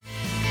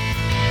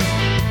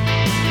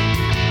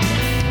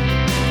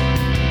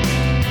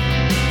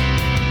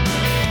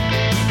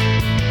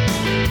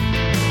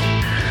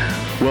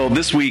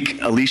This week,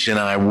 Alicia and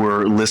I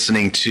were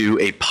listening to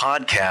a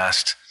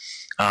podcast,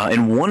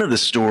 and one of the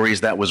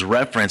stories that was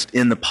referenced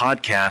in the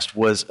podcast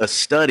was a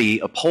study,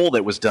 a poll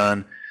that was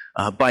done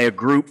by a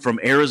group from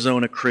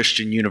Arizona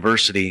Christian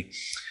University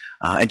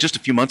and just a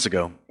few months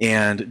ago.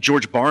 And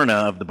George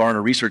Barna of the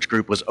Barna Research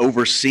Group was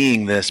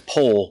overseeing this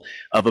poll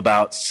of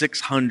about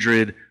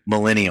 600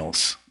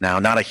 millennials. Now,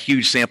 not a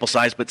huge sample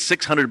size, but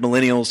 600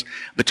 millennials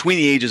between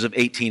the ages of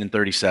 18 and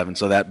 37.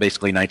 So that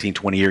basically 19,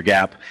 20-year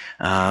gap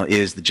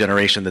is the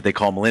generation that they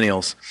call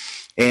millennials.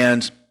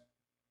 And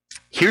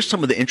here's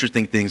some of the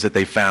interesting things that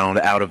they found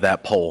out of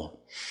that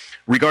poll.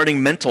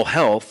 Regarding mental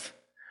health,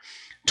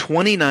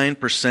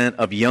 29%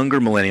 of younger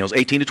millennials,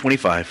 18 to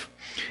 25,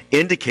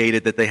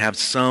 indicated that they have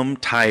some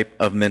type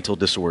of mental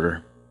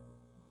disorder.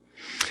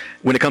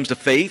 When it comes to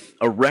faith,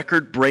 a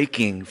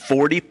record-breaking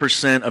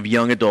 40% of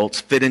young adults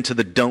fit into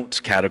the don'ts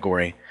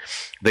category.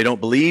 They don't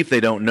believe,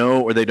 they don't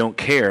know, or they don't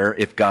care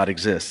if God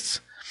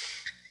exists.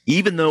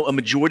 Even though a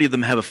majority of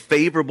them have a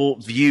favorable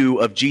view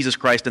of Jesus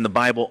Christ and the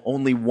Bible,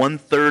 only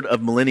 1/3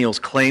 of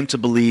millennials claim to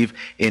believe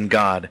in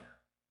God.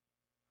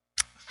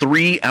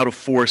 3 out of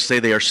 4 say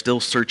they are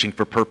still searching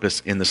for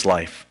purpose in this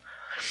life.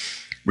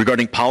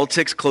 Regarding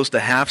politics, close to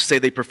half say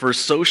they prefer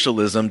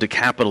socialism to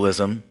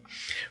capitalism.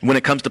 When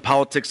it comes to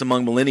politics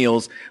among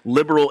millennials,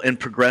 liberal and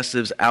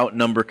progressives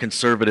outnumber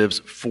conservatives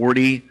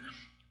 40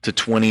 to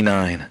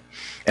 29.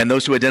 And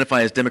those who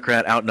identify as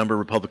Democrat outnumber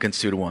Republicans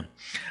 2 to 1.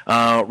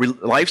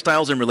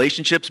 Lifestyles and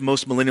relationships,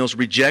 most millennials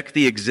reject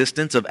the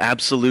existence of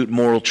absolute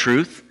moral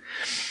truth.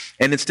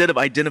 And instead of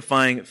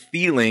identifying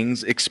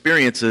feelings,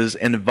 experiences,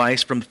 and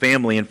advice from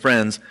family and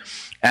friends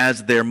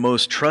as their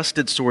most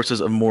trusted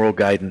sources of moral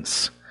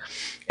guidance.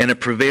 And a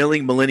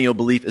prevailing millennial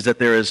belief is that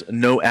there is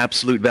no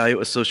absolute value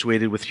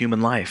associated with human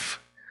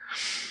life.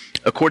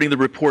 According to the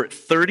report,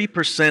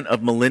 30% of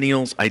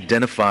millennials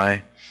identify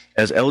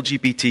as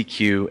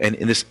LGBTQ, and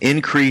this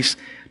increase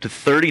to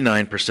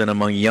 39%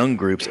 among young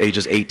groups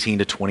ages 18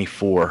 to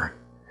 24.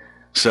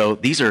 So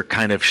these are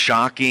kind of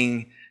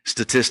shocking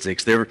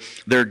statistics.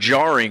 They're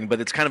jarring,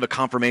 but it's kind of a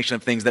confirmation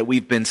of things that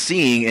we've been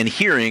seeing and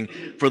hearing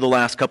for the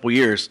last couple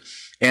years.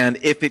 And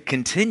if it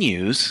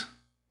continues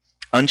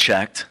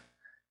unchecked,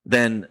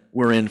 then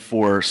we're in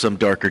for some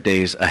darker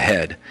days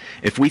ahead.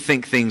 If we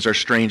think things are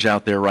strange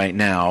out there right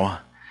now,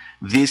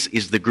 this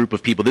is the group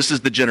of people. This is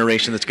the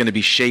generation that's going to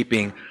be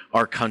shaping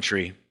our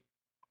country.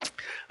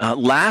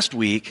 Last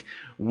week,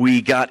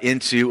 we got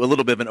into a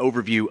little bit of an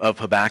overview of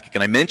Habakkuk,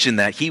 and I mentioned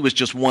that he was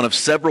just one of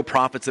several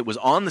prophets that was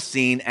on the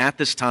scene at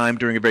this time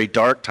during a very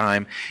dark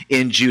time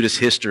in Judah's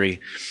history.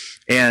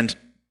 And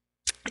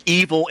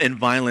evil and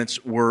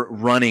violence were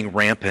running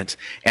rampant.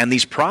 And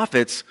these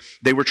prophets,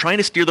 they were trying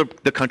to steer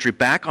the country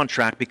back on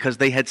track because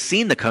they had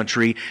seen the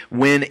country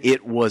when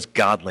it was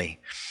godly.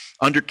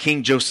 Under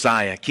King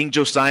Josiah,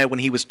 when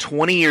he was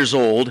 20 years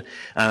old,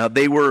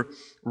 they were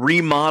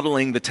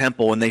remodeling the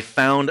temple and they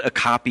found a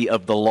copy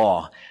of the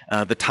law.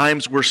 The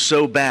times were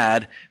so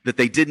bad that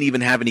they didn't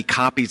even have any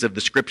copies of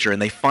the scripture.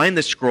 And they find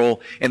the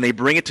scroll and they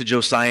bring it to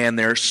Josiah and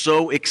they're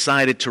so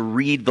excited to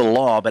read the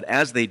law. But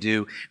as they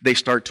do, they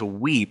start to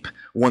weep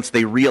once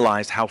they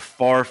realize how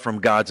far from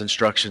God's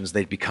instructions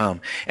they've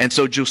become. And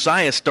so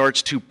Josiah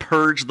starts to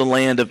purge the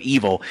land of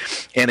evil,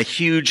 and a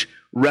huge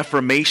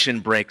reformation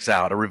breaks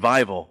out, a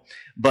revival.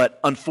 But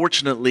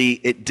unfortunately,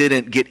 it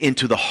didn't get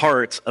into the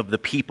hearts of the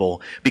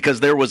people because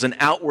there was an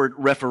outward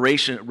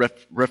reformation,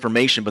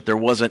 but there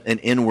wasn't an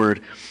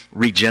inward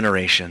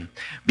regeneration.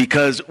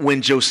 Because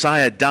when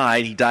Josiah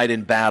died, he died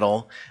in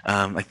battle.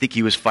 I think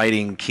he was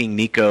fighting King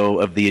Necho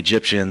of the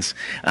Egyptians.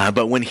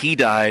 But when he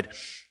died,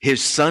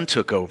 his son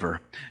took over,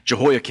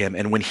 Jehoiakim,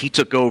 and when he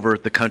took over,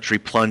 the country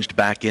plunged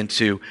back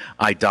into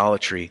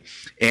idolatry.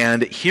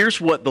 And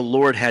here's what the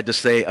Lord had to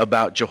say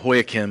about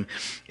Jehoiakim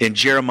in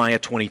Jeremiah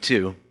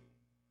 22.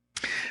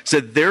 It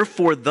said,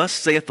 "Therefore thus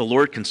saith the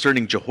Lord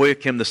concerning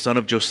Jehoiakim the son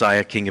of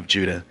Josiah, king of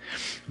Judah.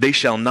 They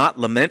shall not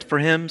lament for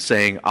him,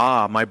 saying,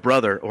 Ah, my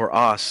brother, or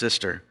Ah,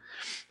 sister.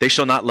 They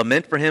shall not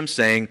lament for him,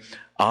 saying,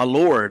 Ah,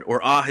 Lord,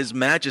 or Ah, his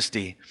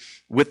majesty.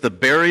 With the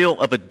burial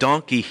of a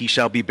donkey he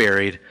shall be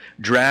buried,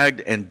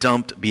 dragged and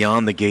dumped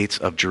beyond the gates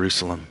of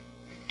Jerusalem."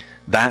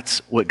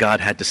 That's what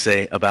God had to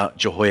say about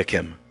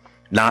Jehoiakim.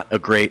 Not a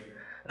great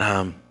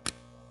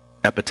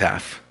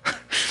epitaph.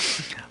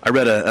 I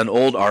read an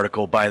old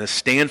article by the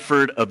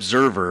Stanford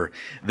Observer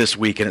this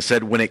week, and it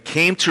said, when it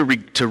came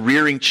to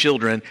rearing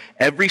children,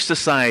 every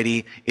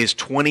society is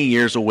 20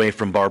 years away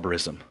from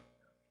barbarism.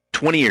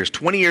 20 years.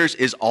 20 years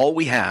is all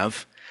we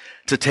have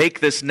to take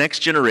this next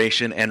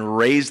generation and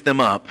raise them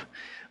up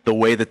the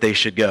way that they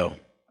should go.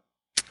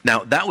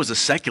 Now, that was a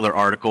secular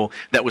article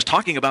that was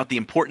talking about the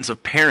importance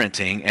of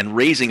parenting and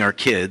raising our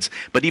kids,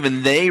 but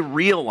even they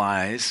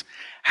realize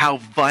how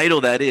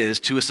vital that is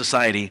to a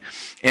society.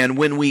 And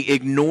when we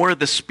ignore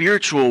the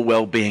spiritual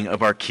well-being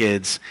of our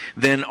kids,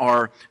 then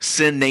our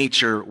sin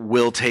nature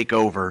will take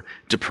over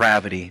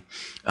depravity.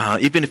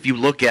 Even if you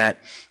look at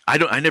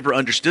I never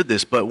understood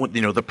this, but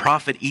the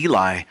prophet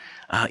Eli,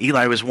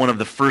 Eli was one of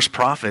the first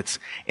prophets,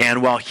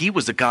 and while he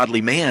was a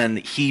godly man,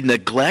 he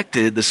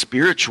neglected the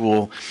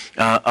spiritual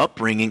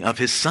upbringing of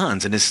his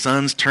sons, and his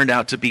sons turned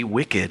out to be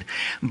wicked.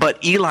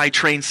 But Eli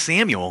trained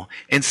Samuel,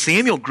 and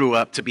Samuel grew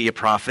up to be a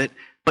prophet,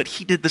 but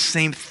he did the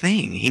same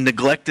thing. He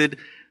neglected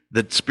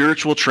the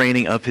spiritual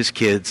training of his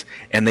kids,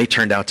 and they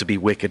turned out to be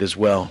wicked as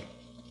well.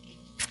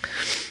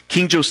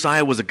 King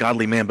Josiah was a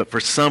godly man, but for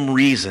some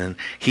reason,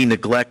 he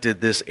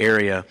neglected this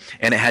area,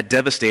 and it had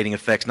devastating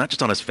effects, not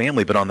just on his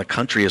family, but on the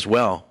country as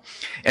well.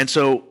 And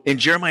so in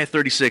Jeremiah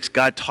 36,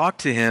 God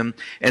talked to him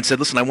and said,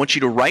 listen, I want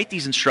you to write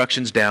these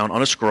instructions down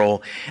on a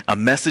scroll, a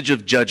message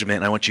of judgment,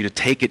 and I want you to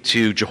take it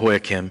to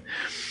Jehoiakim.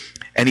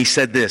 And he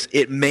said this,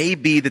 it may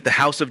be that the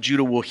house of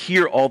Judah will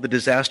hear all the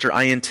disaster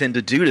I intend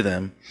to do to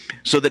them,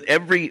 so that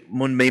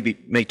everyone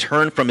may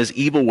turn from his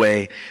evil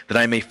way, that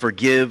I may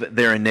forgive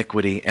their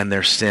iniquity and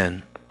their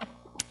sin.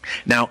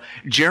 Now,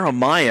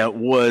 Jeremiah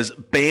was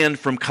banned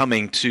from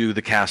coming to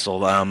the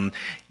castle.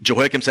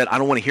 Jehoiakim said, I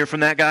don't want to hear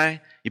from that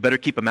guy. You better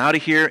keep him out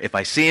of here. If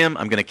I see him,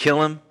 I'm going to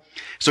kill him.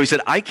 So he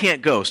said, I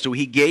can't go. So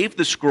he gave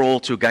the scroll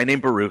to a guy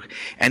named Baruch,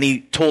 and he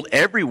told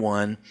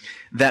everyone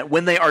that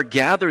when they are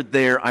gathered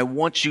there, I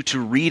want you to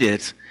read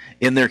it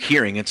in their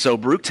hearing. And so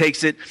Baruch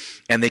takes it,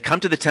 and they come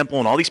to the temple,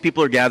 and all these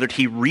people are gathered.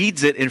 He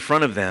reads it in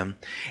front of them,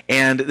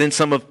 and then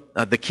some of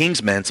the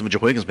king's men, some of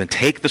Jehoiakim's men,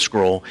 take the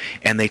scroll,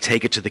 and they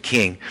take it to the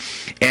king.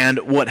 And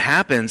what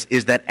happens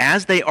is that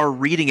as they are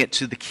reading it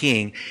to the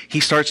king, he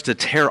starts to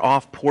tear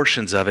off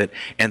portions of it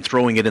and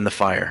throwing it in the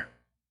fire.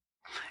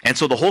 And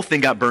so the whole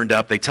thing got burned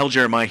up. They tell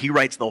Jeremiah, he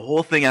writes the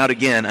whole thing out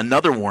again,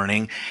 another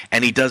warning,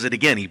 and he does it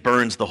again. He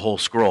burns the whole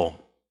scroll,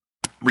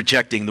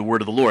 rejecting the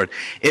word of the Lord.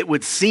 It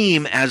would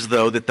seem as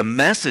though that the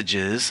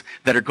messages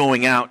that are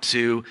going out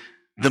to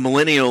the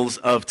millennials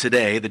of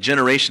today, the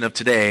generation of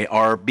today,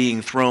 are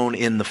being thrown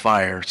in the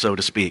fire, so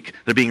to speak.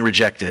 They're being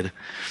rejected.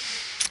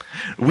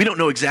 We don't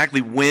know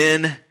exactly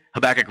when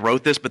Habakkuk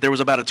wrote this, but there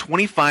was about a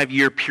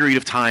 25-year period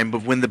of time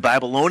of when the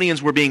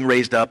Babylonians were being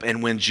raised up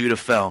and when Judah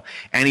fell.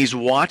 And he's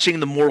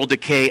watching the moral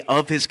decay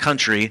of his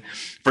country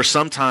for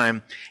some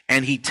time,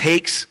 and he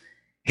takes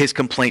his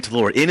complaint to the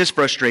Lord. In his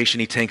frustration,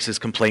 he takes his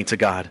complaint to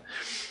God.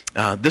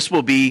 This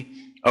will be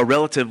a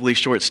relatively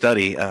short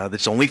study.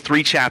 There's only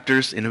 3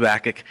 chapters in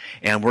Habakkuk,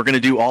 and we're going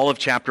to do all of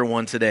chapter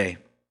 1 today.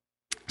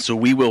 So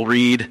we will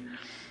read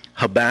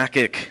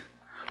Habakkuk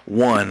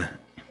 1.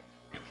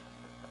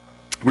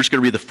 We're just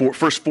going to read the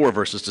first 4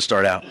 verses to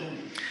start out.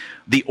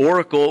 The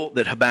oracle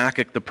that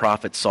Habakkuk the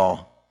prophet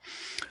saw.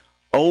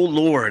 O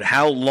Lord,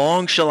 how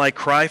long shall I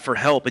cry for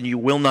help and you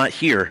will not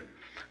hear?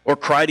 Or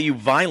cry to you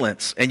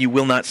violence and you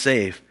will not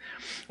save?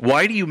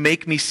 Why do you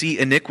make me see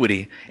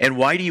iniquity? And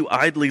why do you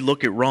idly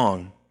look at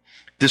wrong?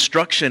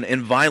 Destruction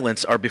and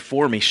violence are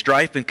before me.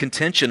 Strife and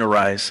contention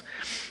arise.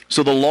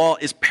 So the law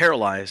is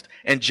paralyzed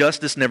and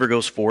justice never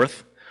goes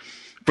forth.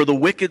 For the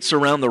wicked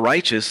surround the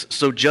righteous,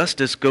 so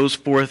justice goes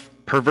forth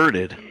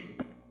perverted.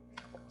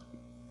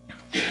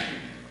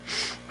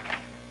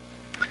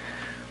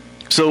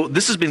 So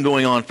this has been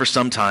going on for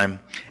some time,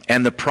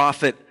 and the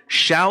prophet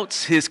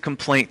shouts his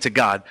complaint to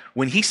God.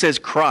 When he says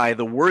cry,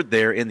 the word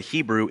there in the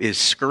Hebrew is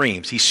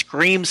screams. He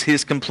screams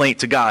his complaint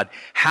to God.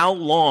 How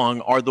long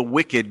are the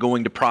wicked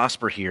going to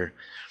prosper here?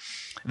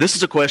 This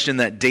is a question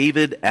that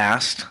David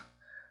asked.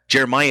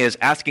 Jeremiah is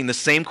asking the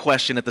same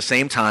question at the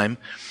same time.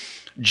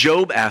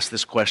 Job asked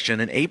this question,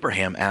 and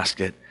Abraham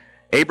asked it.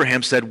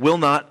 Abraham said, will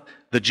not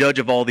the judge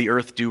of all the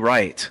earth do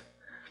right?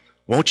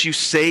 Won't you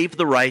save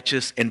the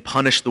righteous and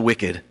punish the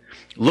wicked?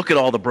 Look at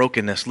all the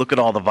brokenness. Look at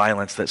all the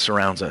violence that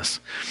surrounds us.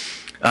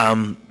 What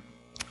I'm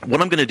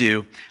going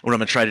to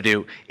try to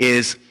do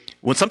is,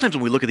 sometimes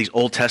when we look at these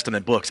Old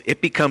Testament books,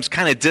 it becomes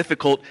kind of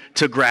difficult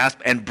to grasp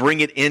and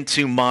bring it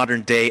into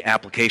modern day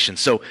applications.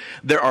 So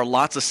there are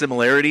lots of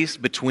similarities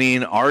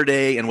between our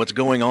day and what's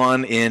going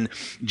on in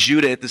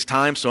Judah at this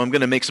time. So I'm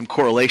going to make some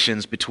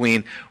correlations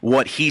between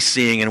what he's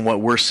seeing and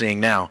what we're seeing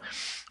now.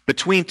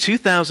 Between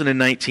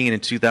 2019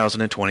 and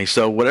 2020,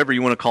 so whatever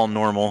you want to call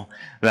normal,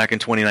 back in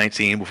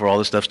 2019, before all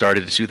this stuff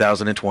started, to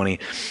 2020,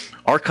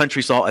 our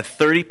country saw a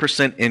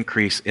 30%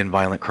 increase in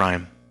violent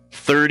crime.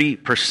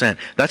 30%.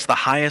 That's the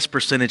highest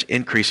percentage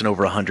increase in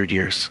over 100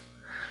 years.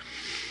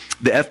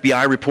 The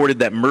FBI reported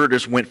that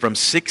murders went from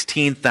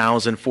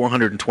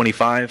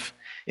 16,425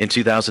 in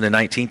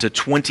 2019 to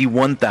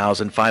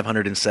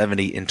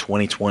 21,570 in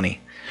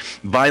 2020.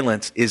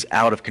 Violence is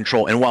out of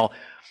control. And while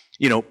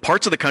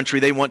parts of the country,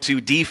 they want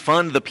to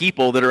defund the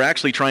people that are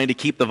actually trying to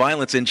keep the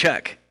violence in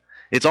check.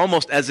 It's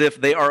almost as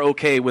if they are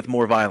okay with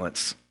more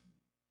violence.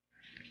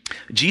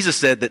 Jesus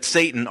said that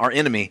Satan, our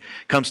enemy,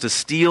 comes to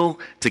steal,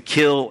 to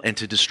kill, and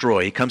to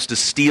destroy. He comes to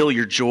steal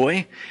your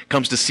joy,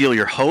 comes to steal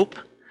your hope,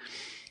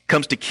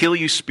 comes to kill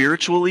you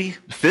spiritually,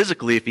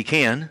 physically if he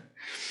can,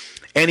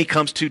 and he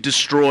comes to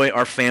destroy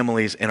our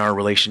families and our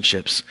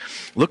relationships.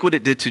 Look what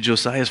it did to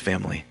Josiah's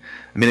family.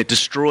 It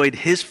destroyed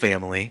his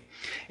family,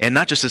 and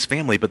not just his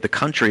family, but the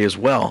country as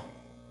well.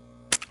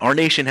 Our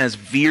nation has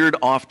veered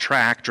off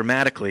track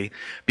dramatically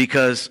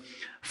because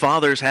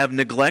fathers have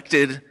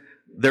neglected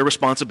their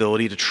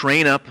responsibility to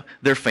train up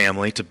their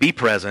family, to be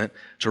present,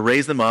 to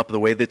raise them up the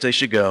way that they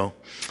should go.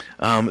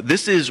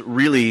 This is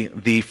really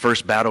the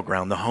first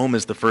battleground. The home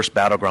is the first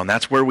battleground.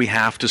 That's where we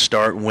have to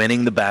start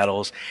winning the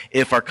battles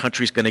if our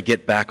country's going to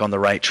get back on the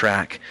right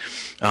track.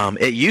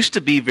 It used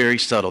to be very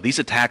subtle. These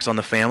attacks on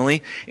the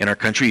family in our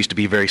country used to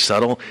be very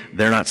subtle.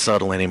 They're not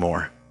subtle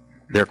anymore.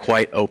 They're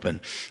quite open.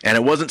 And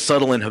it wasn't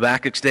subtle in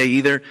Habakkuk's day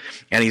either.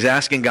 And he's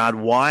asking God,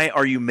 why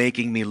are you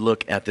making me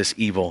look at this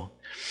evil?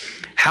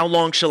 How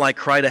long shall I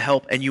cry to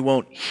help and you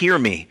won't hear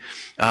me?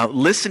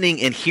 Listening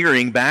and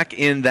hearing back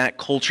in that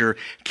culture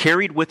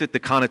carried with it the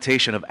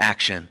connotation of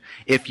action.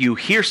 If you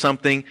hear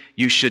something,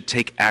 you should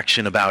take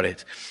action about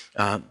it.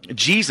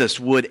 Jesus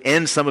would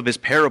end some of his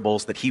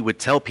parables that he would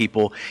tell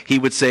people. He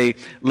would say,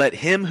 let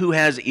him who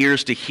has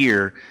ears to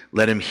hear,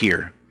 let him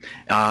hear.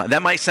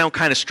 That might sound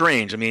kind of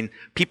strange. I mean,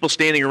 people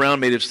standing around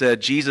may have said,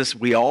 Jesus,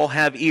 we all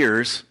have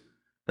ears.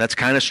 That's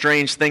kind of a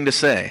strange thing to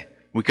say.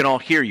 We can all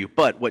hear you.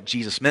 But what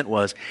Jesus meant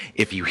was,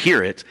 if you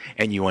hear it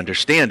and you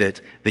understand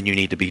it, then you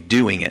need to be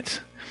doing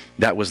it.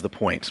 That was the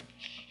point.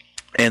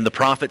 And the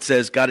prophet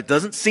says, God, it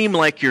doesn't seem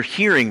like you're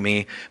hearing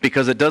me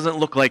because it doesn't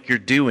look like you're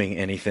doing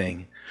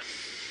anything.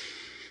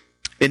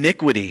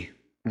 Iniquity,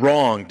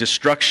 wrong,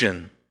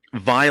 destruction,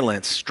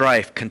 violence,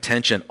 strife,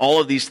 contention,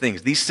 all of these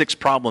things, these 6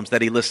 problems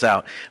that he lists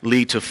out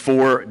lead to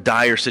 4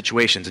 dire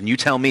situations. And you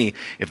tell me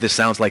if this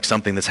sounds like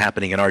something that's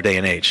happening in our day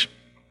and age.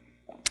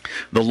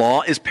 The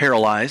law is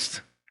paralyzed.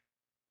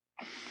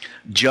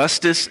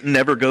 Justice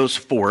never goes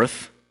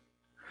forth.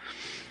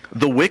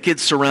 The wicked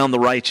surround the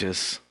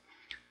righteous.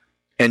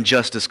 And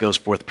justice goes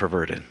forth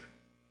perverted.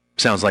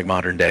 Sounds like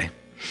modern day.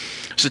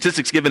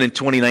 Statistics given in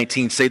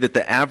 2019 say that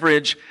the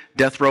average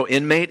death row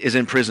inmate is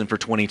in prison for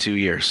 22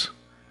 years.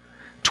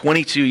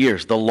 22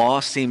 years. The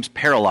law seems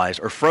paralyzed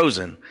or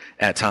frozen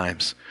at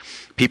times.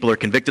 People are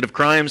convicted of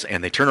crimes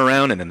and they turn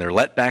around and then they're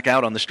let back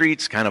out on the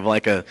streets, kind of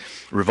like a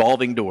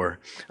revolving door.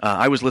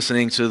 I was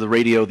listening to the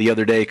radio the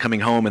other day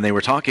coming home and they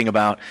were talking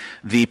about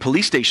the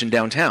police station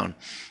downtown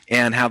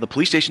and how the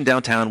police station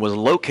downtown was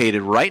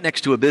located right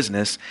next to a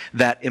business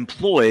that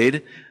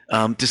employed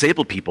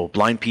disabled people,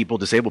 blind people,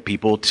 disabled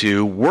people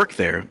to work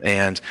there.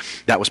 And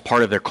that was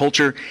part of their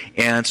culture.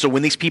 And so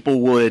when these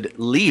people would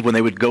leave, when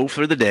they would go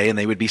for the day and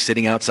they would be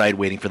sitting outside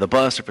waiting for the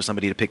bus or for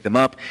somebody to pick them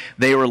up,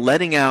 they were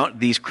letting out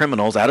these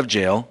criminals out of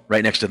jail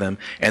right next to them.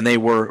 And they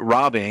were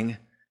robbing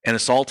and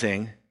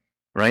assaulting,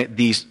 right,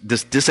 these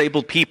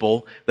disabled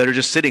people that are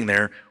just sitting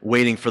there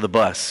waiting for the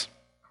bus.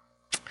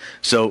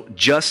 So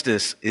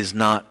justice is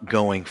not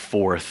going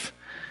forth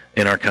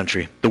in our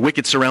country. The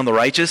wicked surround the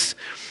righteous.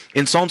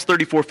 In Psalms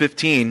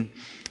 34:15,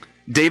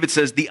 David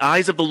says, the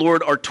eyes of the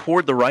Lord are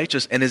toward the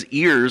righteous, and his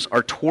ears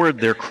are toward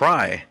their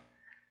cry.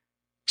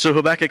 So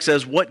Habakkuk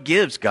says, what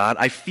gives, God?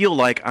 I feel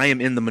like I am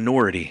in the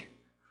minority.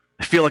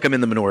 I feel like I'm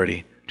in the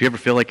minority. Do you ever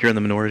feel like you're in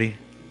the minority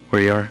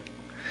where you are?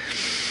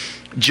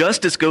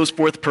 Justice goes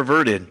forth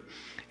perverted.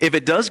 If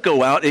it does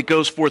go out, it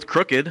goes forth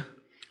crooked.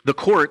 The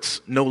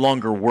courts no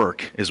longer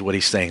work, is what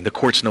he's saying. The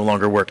courts no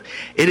longer work.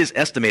 It is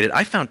estimated.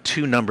 I found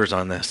 2 numbers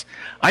on this.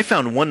 I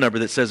found one number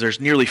that says there's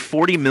nearly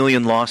 40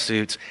 million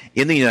lawsuits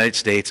in the United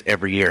States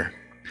every year.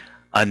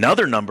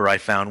 Another number I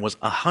found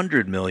was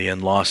 100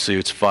 million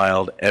lawsuits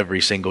filed every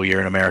single year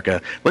in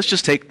America. Let's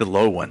just take the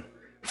low one,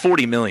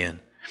 40 million.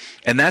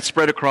 And that's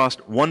spread across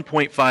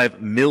 1.5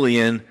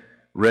 million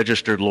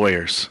registered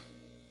lawyers.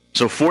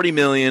 So 40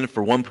 million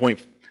for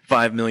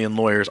 1.5 million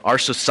lawyers. Our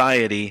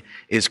society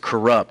is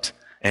corrupt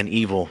and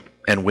evil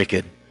and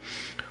wicked.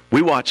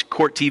 We watch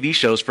court TV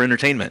shows for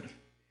entertainment,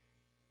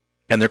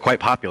 and they're quite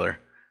popular.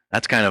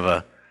 That's kind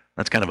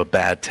of a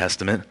bad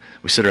testament.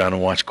 We sit around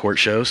and watch court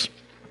shows.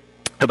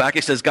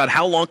 Habakkuk says, God,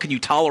 how long can you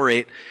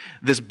tolerate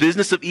this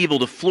business of evil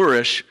to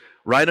flourish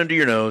right under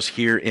your nose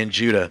here in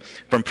Judah?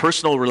 From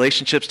personal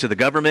relationships to the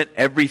government,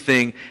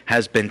 everything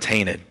has been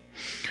tainted.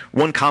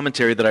 One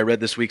commentary that I read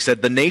this week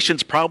said the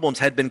nation's problems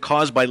had been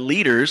caused by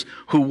leaders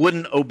who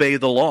wouldn't obey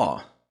the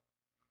law.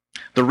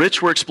 The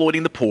rich were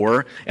exploiting the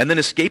poor and then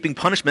escaping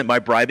punishment by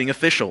bribing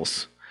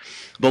officials.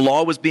 The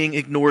law was being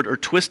ignored or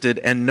twisted,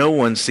 and no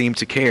one seemed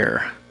to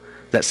care.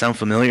 Does that sound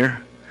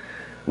familiar?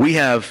 We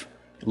have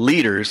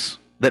leaders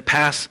that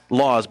pass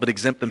laws but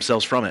exempt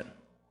themselves from it.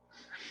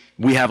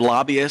 We have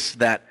lobbyists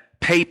that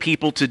pay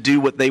people to do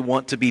what they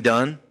want to be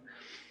done.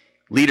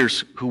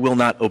 Leaders who will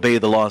not obey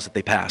the laws that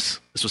they pass.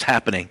 This was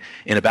happening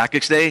in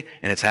Habakkuk's day,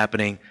 and it's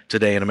happening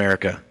today in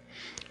America.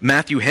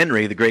 Matthew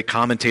Henry, the great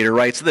commentator,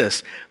 writes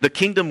this: the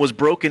kingdom was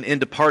broken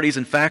into parties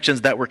and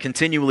factions that were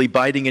continually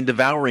biting and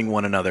devouring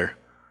one another.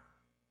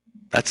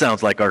 That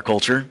sounds like our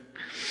culture.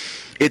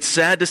 It's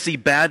sad to see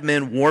bad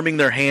men warming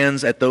their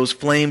hands at those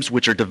flames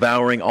which are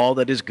devouring all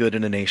that is good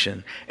in a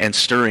nation and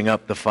stirring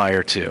up the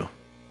fire too.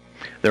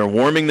 They're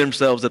warming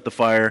themselves at the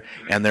fire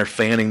and they're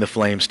fanning the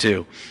flames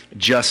too.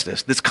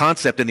 Justice. This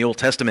concept in the Old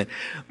Testament,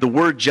 the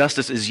word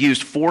justice is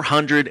used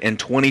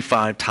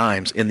 425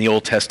 times in the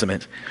Old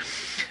Testament.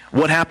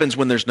 What happens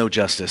when there's no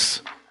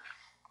justice?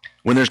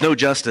 When there's no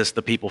justice,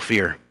 the people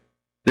fear.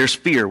 There's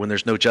fear when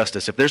there's no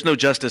justice. If there's no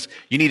justice,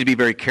 you need to be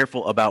very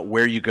careful about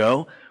where you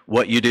go,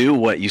 what you do,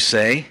 what you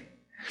say.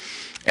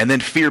 And then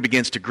fear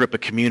begins to grip a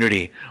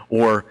community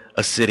or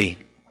a city.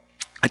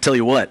 I tell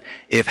you what,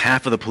 if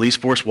half of the police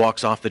force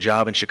walks off the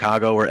job in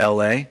Chicago or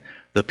LA,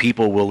 the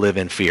people will live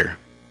in fear.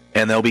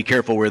 And they'll be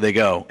careful where they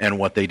go and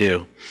what they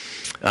do.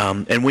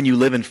 And when you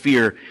live in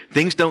fear,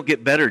 things don't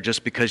get better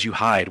just because you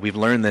hide. We've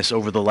learned this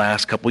over the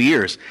last couple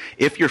years.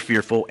 If you're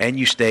fearful and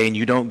you stay and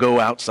you don't go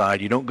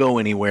outside, you don't go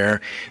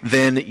anywhere,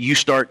 then you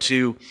start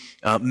to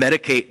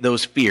medicate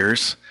those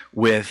fears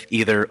with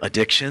either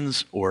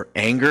addictions or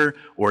anger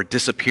or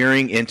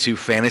disappearing into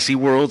fantasy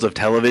worlds of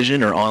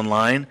television or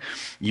online.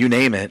 You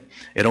name it,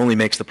 it only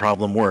makes the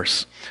problem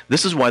worse.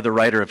 This is why the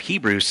writer of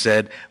Hebrews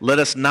said, let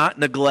us not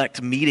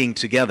neglect meeting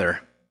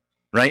together,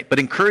 right? But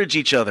encourage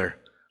each other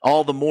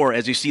all the more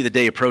as you see the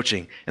day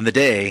approaching. And the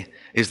day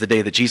is the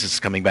day that Jesus is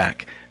coming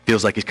back.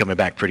 Feels like he's coming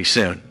back pretty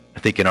soon. I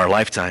think in our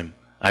lifetime,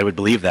 I would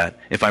believe that.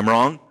 If I'm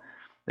wrong,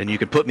 then you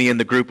could put me in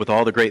the group with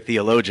all the great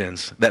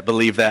theologians that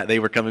believe that he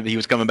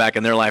was coming back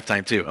in their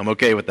lifetime too. I'm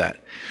okay with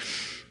that.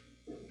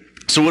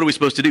 So what are we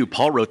supposed to do?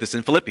 Paul wrote this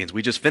in Philippians.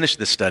 We just finished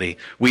this study.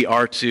 We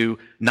are to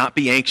not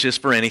be anxious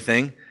for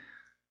anything,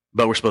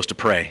 but we're supposed to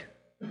pray,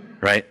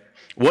 right?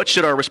 What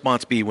should our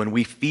response be when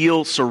we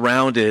feel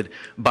surrounded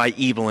by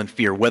evil and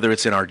fear, whether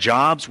it's in our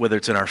jobs, whether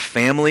it's in our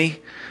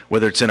family,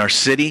 whether it's in our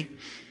city?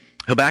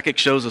 Habakkuk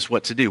shows us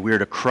what to do. We are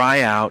to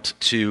cry out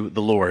to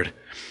the Lord.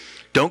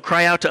 Don't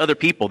cry out to other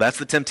people. That's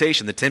the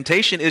temptation. The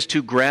temptation is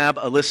to grab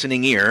a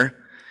listening ear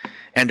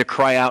and to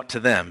cry out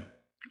to them,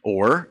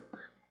 or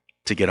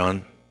to get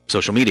on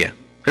social media.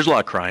 There's a lot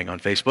of crying on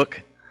Facebook.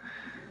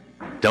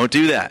 Don't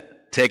do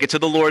that. Take it to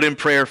the Lord in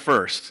prayer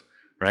first,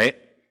 right?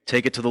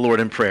 Take it to the Lord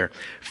in prayer.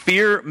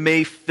 Fear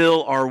may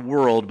fill our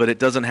world, but it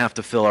doesn't have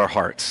to fill our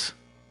hearts.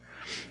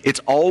 It's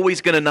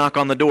always going to knock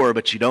on the door,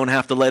 but you don't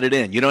have to let it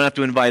in. You don't have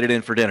to invite it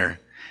in for dinner.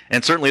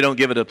 And certainly don't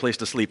give it a place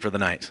to sleep for the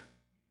night.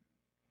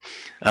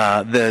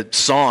 The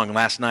song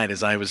last night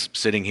as I was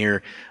sitting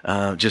here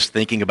just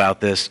thinking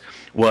about this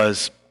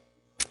was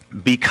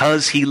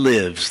Because He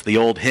Lives, the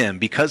old hymn.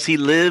 Because He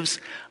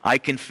lives, I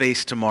can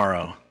face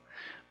tomorrow.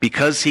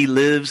 Because He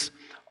lives,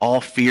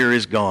 all fear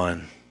is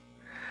gone.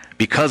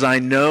 Because I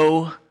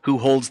know who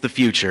holds the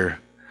future.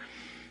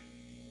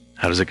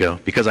 How does it go?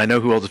 Because I know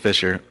who holds the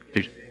future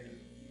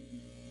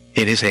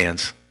in His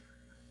hands.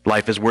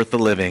 Life is worth the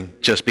living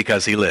just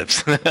because He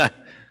lives.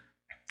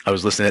 I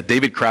was listening to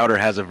David Crowder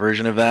has a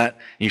version of that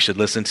you should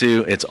listen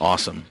to. It's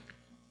awesome.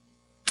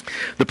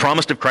 The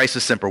promise of Christ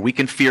is simple. We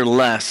can fear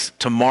less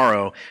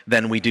tomorrow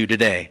than we do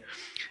today.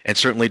 And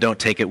certainly don't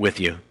take it with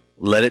you.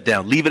 Let it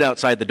down. Leave it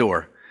outside the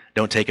door.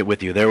 Don't take it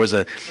with you. There was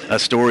a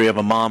story of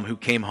a mom who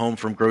came home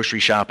from grocery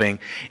shopping,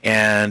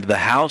 and the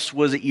house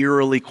was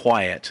eerily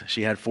quiet.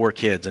 She had 4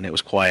 kids, and it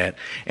was quiet.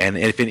 And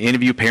if any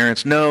of you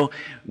parents know,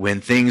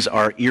 when things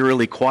are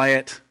eerily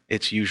quiet,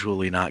 it's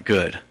usually not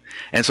good.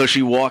 And so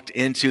she walked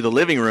into the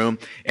living room,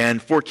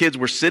 and 4 kids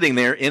were sitting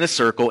there in a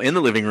circle in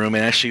the living room,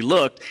 and as she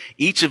looked,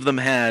 each of them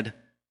had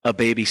a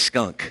baby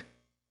skunk.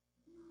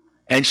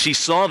 And she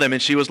saw them,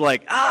 and she was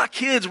like,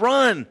 kids,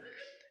 run!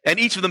 And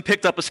each of them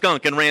picked up a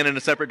skunk and ran in a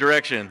separate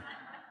direction.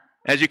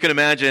 As you can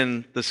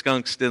imagine, the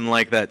skunks didn't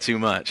like that too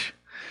much.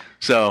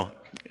 So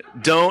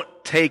don't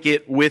take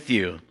it with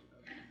you.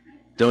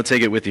 Don't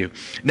take it with you.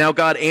 Now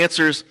God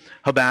answers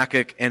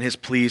Habakkuk and his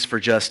pleas for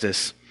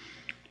justice.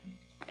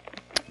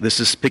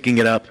 This is picking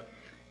it up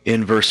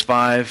in verse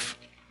 5.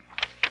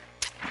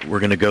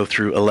 We're going to go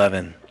through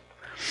 11.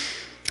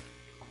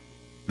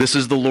 This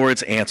is the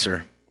Lord's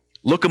answer.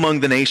 Look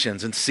among the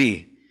nations and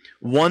see.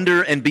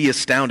 Wonder and be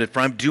astounded,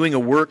 for I'm doing a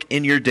work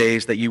in your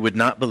days that you would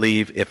not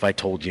believe if I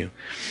told you.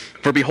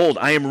 For behold,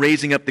 I am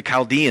raising up the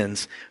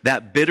Chaldeans,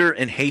 that bitter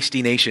and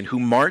hasty nation, who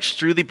march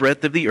through the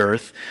breadth of the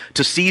earth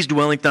to seize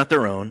dwellings not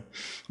their own.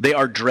 They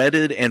are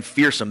dreaded and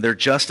fearsome. Their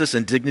justice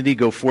and dignity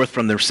go forth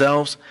from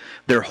themselves.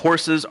 Their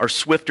horses are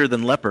swifter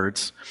than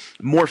leopards,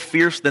 more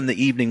fierce than the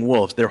evening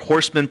wolves. Their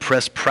horsemen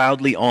press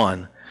proudly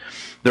on.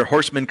 Their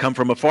horsemen come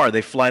from afar.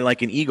 They fly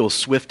like an eagle,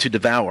 swift to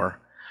devour.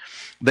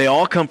 They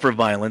all come for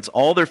violence,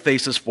 all their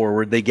faces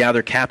forward. They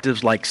gather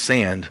captives like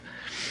sand.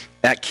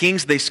 At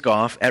kings they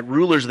scoff, at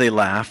rulers they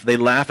laugh. They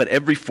laugh at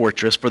every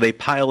fortress, for they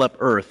pile up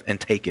earth and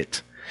take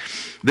it.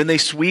 Then they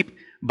sweep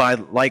by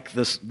like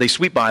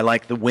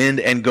the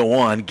wind and go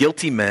on,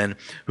 guilty men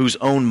whose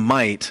own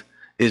might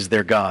is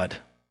their God.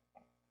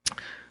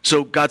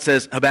 So God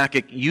says,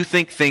 Habakkuk, you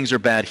think things are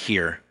bad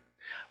here.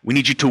 We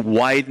need you to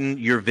widen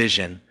your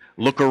vision.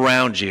 Look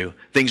around you.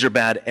 Things are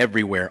bad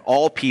everywhere.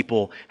 All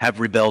people have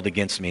rebelled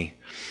against me.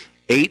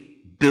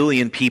 8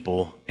 billion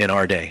people in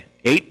our day.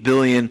 8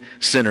 billion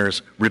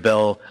sinners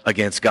rebel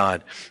against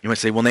God. You might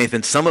say, well,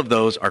 Nathan, some of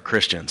those are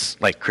Christians.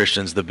 Like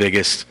Christians, the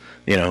biggest,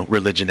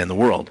 religion in the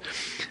world.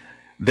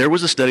 There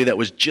was a study that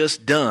was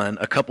just done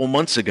a couple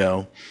months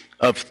ago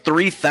of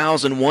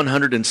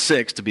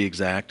 3,106, to be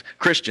exact,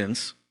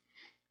 Christians.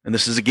 And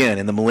this is, again,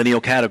 in the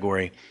millennial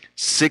category.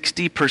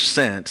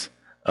 60%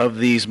 of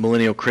these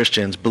millennial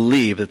Christians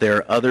believe that there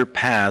are other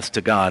paths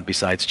to God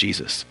besides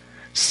Jesus.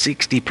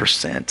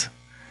 60%.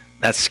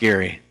 That's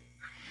scary.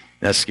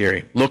 That's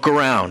scary. Look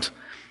around.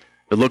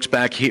 If it looks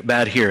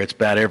bad here, it's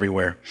bad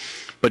everywhere.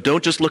 But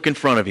don't just look in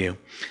front of you.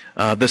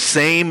 The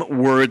same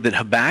word that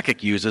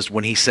Habakkuk uses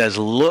when he says,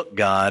 look,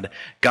 God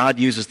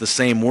uses the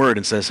same word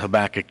and says,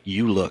 Habakkuk,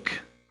 you look.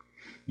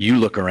 You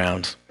look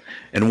around.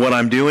 And what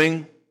I'm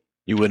doing,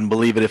 you wouldn't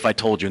believe it if I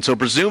told you. And so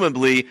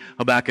presumably,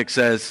 Habakkuk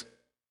says,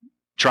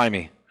 try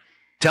me.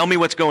 Tell me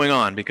what's going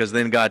on, because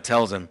then God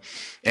tells him.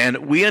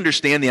 And we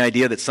understand the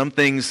idea that some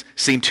things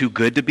seem too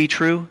good to be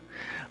true,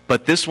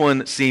 but this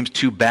one seems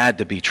too bad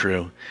to be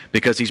true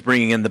because he's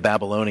bringing in the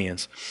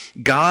Babylonians.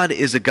 God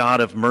is a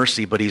God of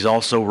mercy, but he's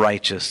also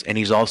righteous and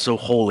he's also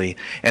holy.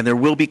 And there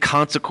will be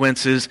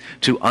consequences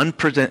to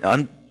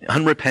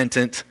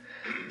unrepentant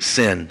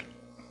sin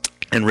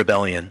and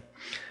rebellion.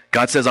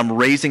 God says, I'm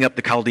raising up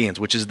the Chaldeans,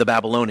 which is the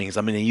Babylonians.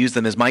 I'm going to use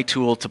them as my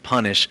tool to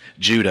punish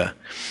Judah.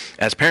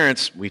 As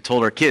parents, we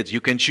told our kids,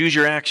 you can choose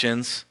your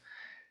actions,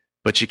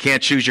 but you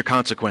can't choose your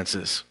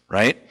consequences,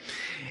 right?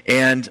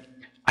 And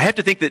I have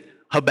to think that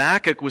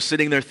Habakkuk was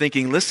sitting there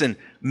thinking, listen,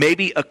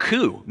 maybe a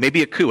coup,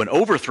 an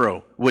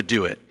overthrow would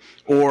do it,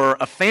 or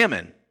a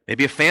famine.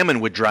 Maybe a famine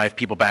would drive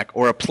people back,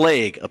 or a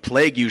plague. A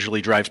plague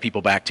usually drives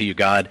people back to you,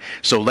 God.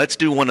 So let's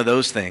do one of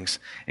those things.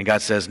 And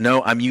God says,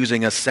 no, I'm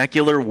using a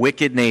secular,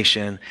 wicked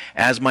nation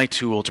as my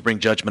tool to bring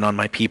judgment on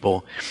my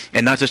people.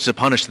 And not just to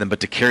punish them,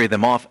 but to carry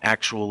them off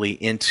actually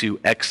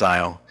into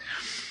exile.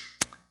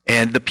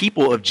 And the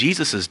people of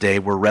Jesus' day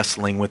were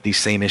wrestling with these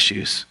same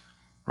issues,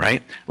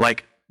 right?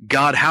 Like,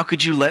 God, how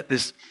could you let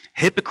this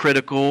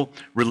hypocritical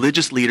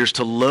religious leaders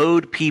to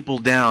load people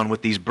down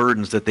with these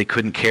burdens that they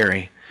couldn't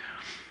carry?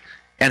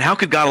 And how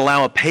could God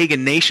allow a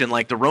pagan nation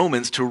like the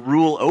Romans to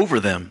rule over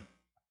them?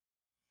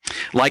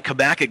 Like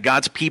Habakkuk,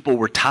 God's people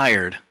were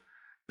tired.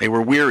 They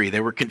were weary.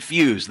 They were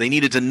confused. They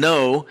needed to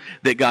know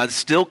that God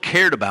still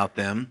cared about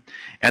them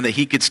and that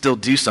he could still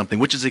do something,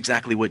 which is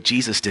exactly what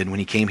Jesus did when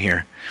he came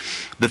here.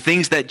 The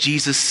things that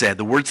Jesus said,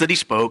 the words that he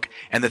spoke,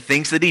 and the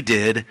things that he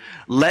did,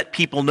 let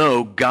people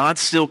know God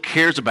still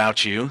cares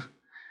about you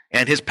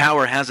and his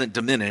power hasn't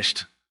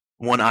diminished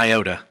one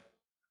iota.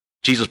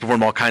 Jesus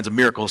performed all kinds of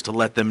miracles to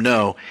let them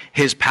know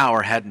his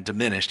power hadn't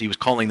diminished. He was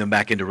calling them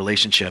back into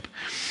relationship.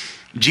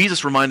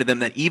 Jesus reminded them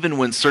that even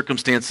when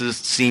circumstances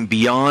seem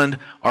beyond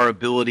our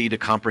ability to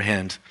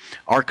comprehend,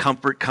 our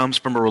comfort comes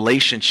from a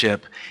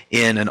relationship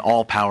in an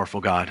all-powerful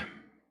God.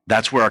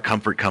 That's where our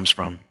comfort comes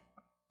from.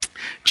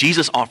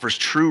 Jesus offers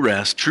true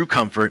rest, true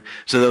comfort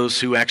to those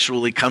who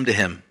actually come to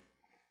him.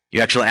 You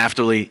actually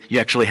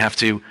have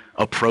to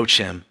approach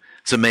him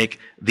to make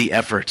the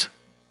effort.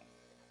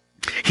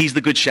 He's the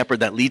good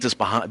shepherd that leads us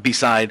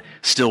beside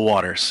still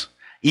waters,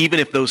 even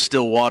if those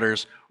still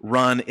waters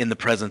run in the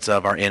presence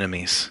of our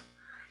enemies.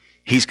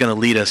 He's going to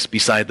lead us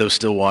beside those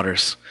still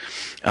waters,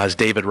 as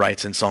David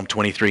writes in Psalm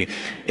 23.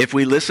 If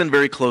we listen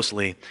very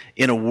closely,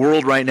 in a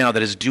world right now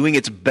that is doing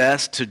its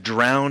best to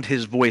drown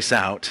his voice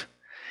out,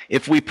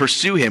 if we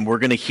pursue him, we're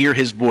going to hear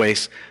his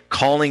voice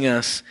calling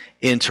us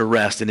into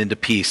rest and into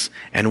peace,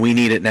 and we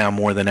need it now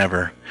more than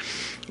ever.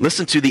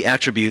 Listen to the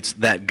attributes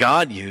that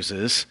God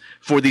uses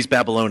for these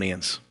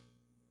Babylonians.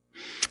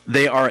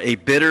 They are a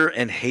bitter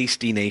and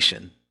hasty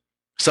nation.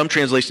 Some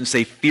translations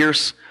say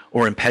fierce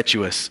or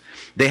impetuous.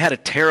 They had a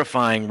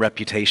terrifying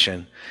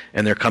reputation,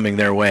 and they're coming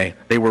their way.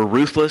 They were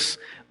ruthless,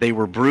 they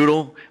were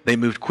brutal, they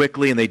moved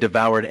quickly, and they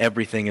devoured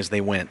everything as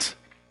they went.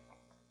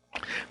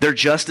 Their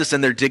justice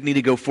and their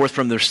dignity go forth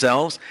from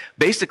themselves.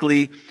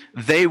 Basically,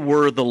 they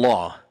were the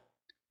law.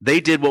 They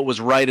did what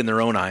was right in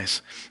their own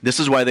eyes. This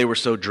is why they were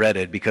so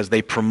dreaded, because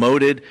they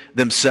promoted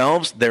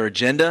themselves, their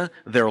agenda,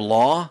 their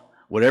law,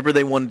 whatever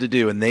they wanted to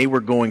do, and they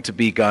were going to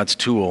be God's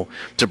tool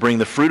to bring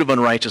the fruit of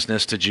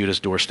unrighteousness to Judah's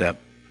doorstep.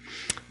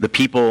 The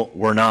people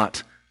were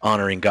not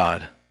honoring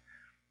God.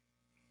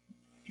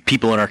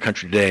 People in our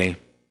country today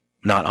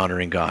not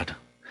honoring God.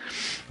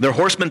 Their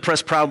horsemen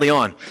press proudly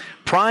on.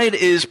 Pride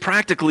is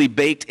practically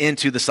baked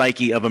into the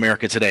psyche of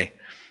America today,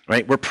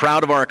 right? We're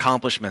proud of our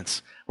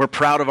accomplishments. We're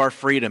proud of our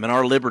freedom and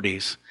our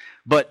liberties.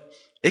 But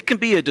it can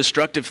be a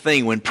destructive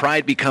thing when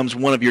pride becomes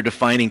one of your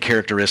defining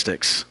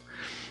characteristics.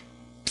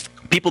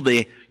 People,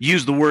 they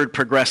use the word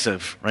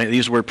progressive, right? They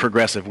use the word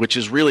progressive, which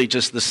is really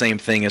just the same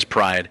thing as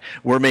pride.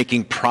 We're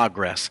making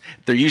progress.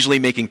 They're usually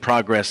making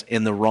progress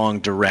in the wrong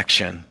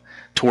direction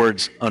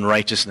towards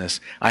unrighteousness.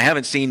 I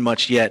haven't seen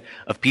much yet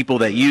of people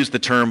that use the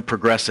term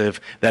progressive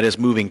that is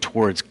moving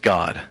towards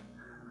God.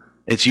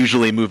 It's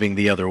usually moving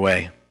the other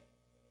way.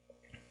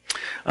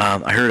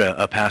 I heard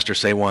a pastor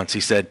say once, he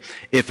said,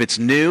 if it's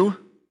new,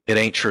 it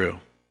ain't true.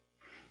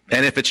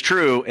 And if it's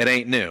true, it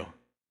ain't new.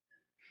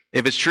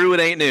 If it's true, it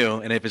ain't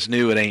new. And if it's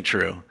new, it ain't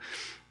true.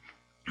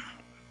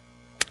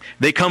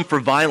 They come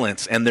for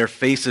violence and their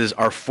faces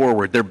are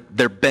forward.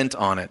 They're bent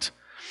on it.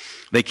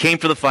 They came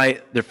for the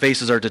fight. Their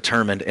faces are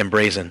determined and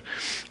brazen.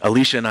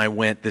 Alicia and I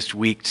went this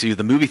week to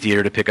the movie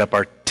theater to pick up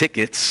our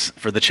tickets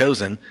for The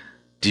Chosen.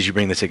 Did you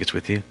bring the tickets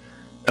with you?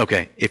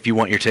 Okay. If you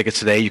want your tickets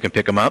today, you can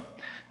pick them up.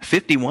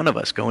 51 of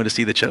us going to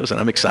see The Chosen.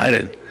 I'm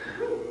excited.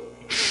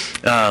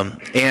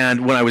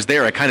 And when I was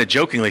there, I kind of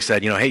jokingly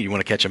said, hey, you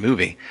want to catch a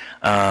movie?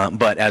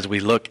 But as we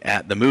look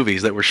at the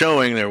movies that were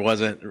showing, there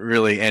wasn't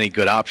really any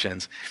good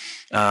options.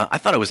 I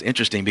thought it was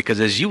interesting because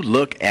as you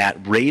look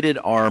at rated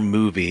R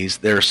movies,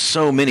 there are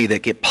so many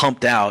that get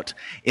pumped out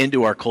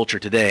into our culture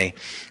today.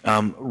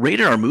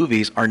 Rated R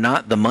movies are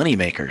not the money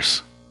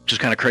makers, which is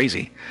kind of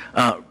crazy.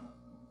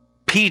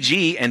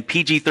 PG and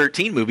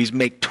PG-13 movies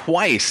make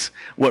twice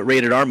what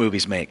rated R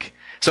movies make.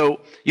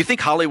 So you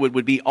think Hollywood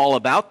would be all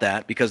about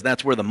that because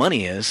that's where the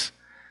money is.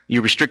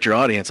 You restrict your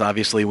audience,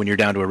 obviously, when you're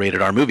down to a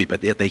rated R movie,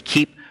 but yet they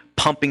keep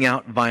pumping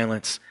out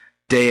violence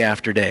day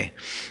after day.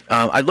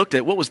 I looked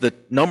at what was the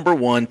number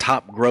one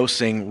top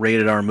grossing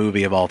rated R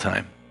movie of all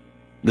time.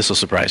 This will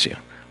surprise you.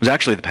 It was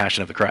actually The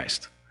Passion of the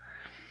Christ.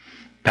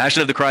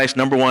 Passion of the Christ,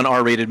 number one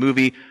R-rated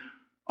movie.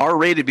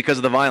 R-rated because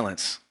of the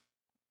violence.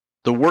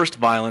 The worst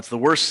violence, the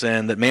worst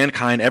sin that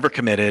mankind ever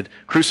committed,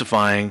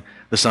 crucifying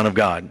the Son of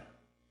God.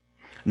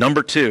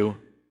 Number two,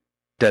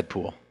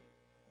 Deadpool.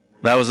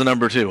 That was the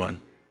number two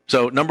one.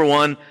 So number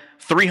one,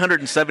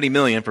 $370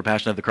 million for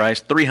Passion of the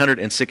Christ,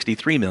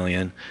 $363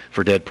 million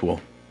for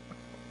Deadpool.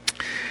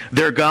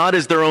 Their God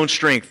is their own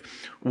strength.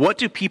 What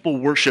do people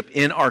worship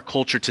in our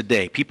culture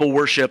today? People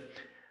worship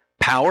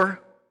power,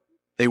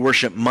 they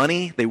worship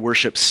money, they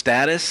worship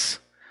status.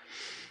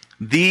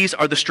 These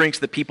are the strengths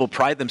that people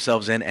pride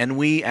themselves in, and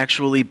we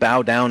actually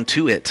bow down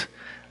to it.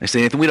 I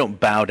say, Nathan, we don't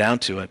bow down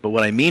to it, but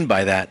what I mean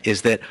by that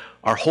is that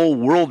our whole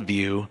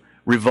worldview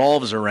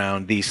revolves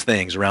around these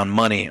things, around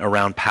money,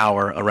 around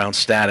power, around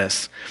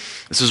status.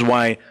 This is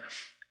why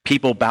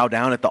people bow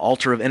down at the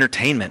altar of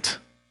entertainment.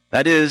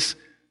 That is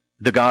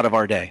the God of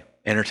our day,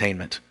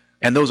 entertainment.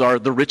 And those are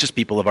the richest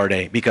people of our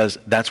day because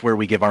that's where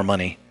we give our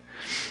money.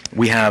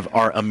 We have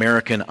our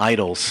American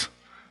idols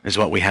is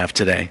what we have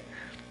today.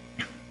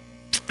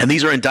 And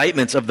these are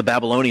indictments of the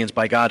Babylonians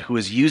by God who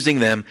is using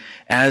them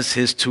as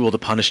his tool to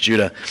punish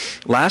Judah.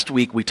 Last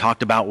week we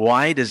talked about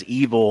why is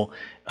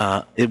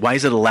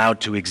it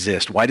allowed to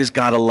exist? Why does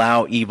God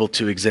allow evil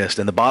to exist?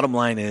 And the bottom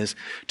line is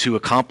to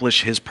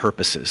accomplish his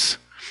purposes,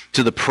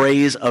 to the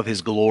praise of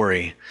his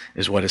glory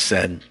is what is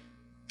said.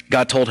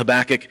 God told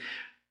Habakkuk,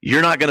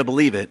 you're not going to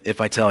believe it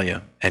if I tell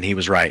you. And he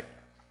was right.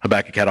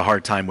 Habakkuk had a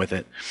hard time with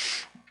it.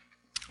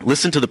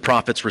 Listen to the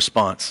prophet's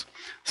response.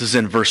 This is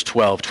in verse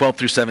 12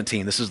 through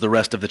 17. This is the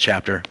rest of the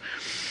chapter.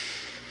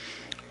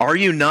 Are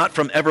you not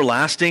from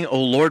everlasting, O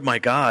Lord my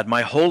God,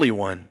 my Holy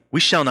One?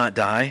 We shall not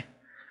die.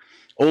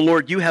 O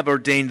Lord, you have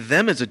ordained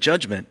them as a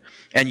judgment,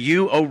 and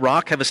you, O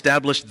Rock, have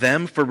established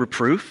them for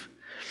reproof.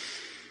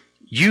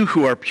 You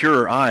who are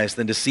purer eyes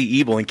than to see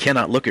evil and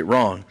cannot look at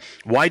wrong.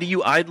 Why do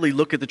you idly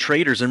look at the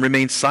traitors and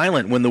remain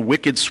silent when the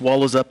wicked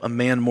swallows up a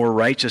man more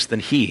righteous than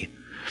he?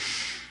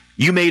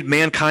 You made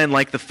mankind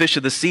like the fish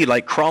of the sea,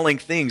 like crawling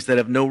things that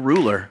have no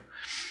ruler.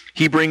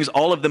 He brings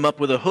all of them up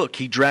with a hook.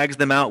 He drags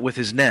them out with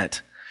his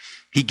net.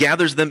 He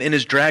gathers them in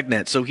his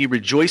dragnet, so he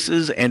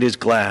rejoices and is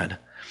glad.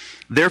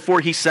 Therefore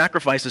he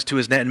sacrifices to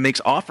his net and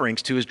makes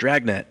offerings to his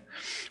dragnet.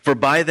 For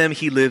by them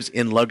he lives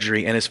in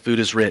luxury, and his food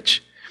is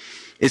rich.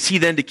 Is he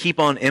then to keep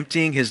on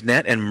emptying his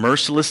net and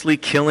mercilessly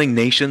killing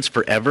nations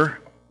forever?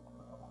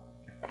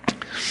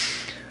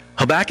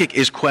 Habakkuk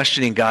is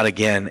questioning God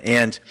again,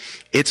 and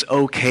it's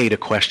okay to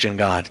question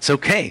God. It's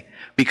okay,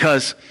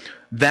 because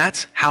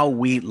that's how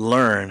we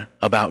learn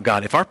about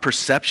God. If our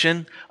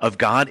perception of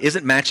God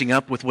isn't matching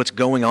up with what's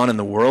going on in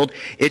the world,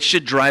 it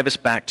should drive us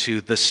back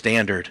to the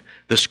standard,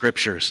 the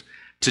scriptures,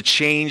 to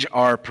change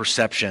our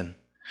perception.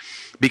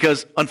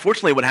 Because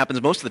unfortunately what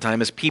happens most of the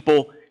time is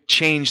people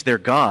change their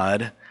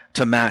God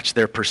to match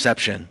their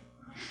perception.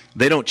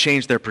 They don't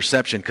change their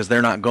perception because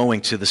they're not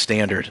going to the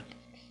standard.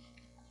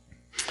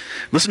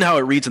 Listen to how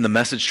it reads in the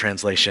Message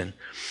translation.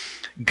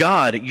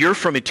 God, you're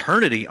from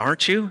eternity,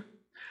 aren't you?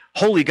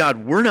 Holy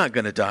God, we're not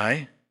going to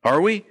die, are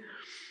we?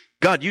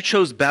 God, you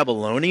chose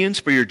Babylonians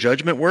for your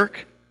judgment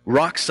work?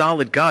 Rock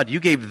solid God, you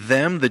gave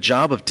them the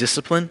job of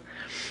discipline?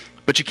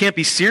 But you can't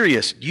be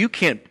serious. You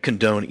can't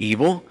condone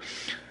evil.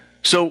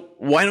 So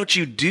why don't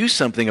you do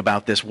something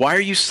about this? Why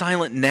are you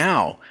silent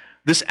now?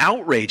 This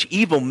outrage,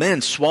 evil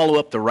men swallow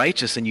up the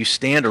righteous and you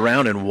stand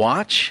around and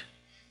watch?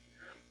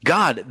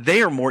 God,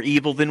 they are more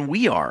evil than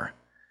we are.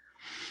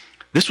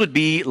 This would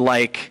be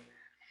like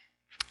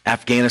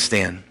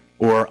Afghanistan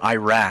or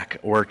Iraq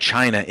or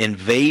China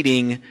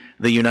invading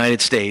the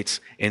United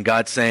States and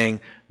God saying,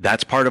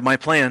 that's part of my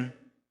plan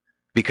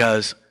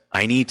because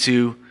I need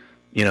to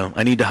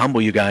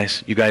humble you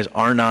guys. You guys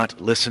are not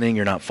listening.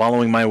 You're not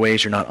following my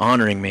ways. You're not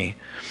honoring me.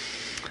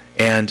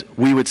 And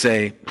we would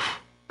say,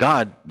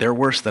 God, they're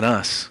worse than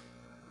us.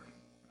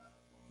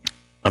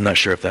 I'm not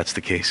sure if that's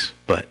the case,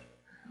 but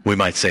we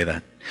might say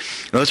that.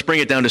 Now let's bring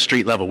it down to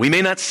street level. We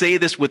may not say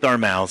this with our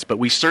mouths, but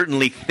we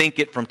certainly think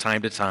it from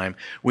time to time.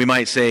 We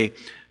might say,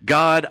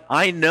 God,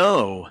 I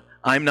know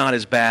I'm not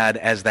as bad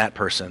as that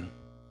person.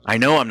 I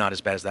know I'm not as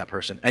bad as that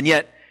person. And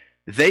yet,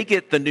 they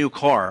get the new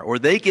car, or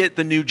they get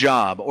the new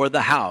job, or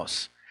the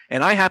house.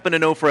 And I happen to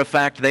know for a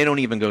fact they don't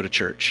even go to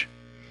church.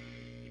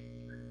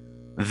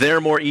 They're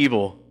more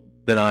evil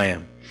than I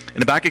am.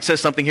 And Habakkuk says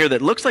something here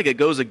that looks like it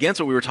goes against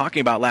what we were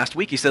talking about last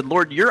week. He said,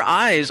 Lord, your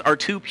eyes are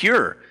too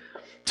pure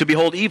to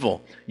behold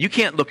evil. You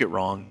can't look at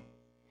wrong.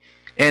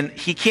 And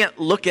he can't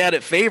look at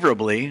it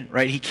favorably,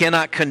 right? He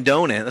cannot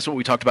condone it. That's what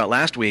we talked about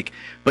last week.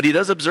 But he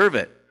does observe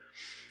it.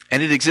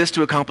 And it exists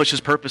to accomplish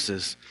his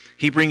purposes.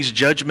 He brings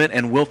judgment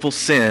and willful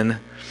sin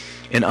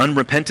and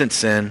unrepentant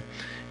sin.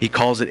 He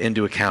calls it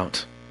into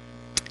account.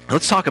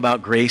 Let's talk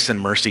about grace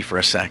and mercy for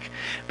a sec.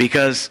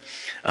 Because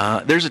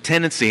there's a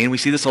tendency, and we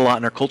see this a lot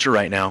in our culture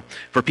right now,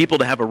 for people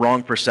to have a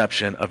wrong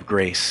perception of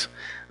grace.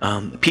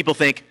 People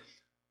think,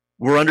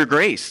 we're under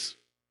grace,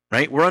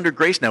 right? We're under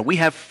grace now. We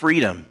have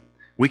freedom.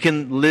 We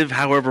can live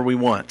however we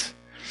want.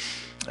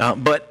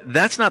 But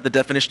that's not the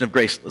definition of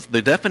grace.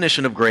 The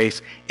definition of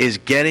grace is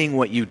getting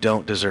what you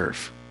don't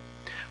deserve.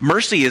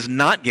 Mercy is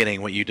not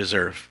getting what you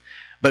deserve,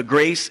 but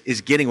grace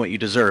is getting what you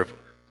deserve.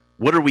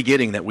 What are we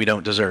getting that we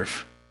don't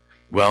deserve?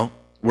 Well,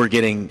 we're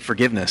getting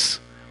forgiveness.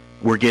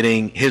 We're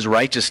getting his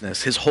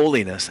righteousness, his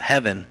holiness,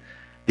 heaven.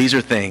 These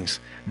are things.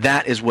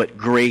 That is what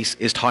grace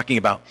is talking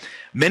about.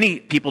 Many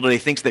people today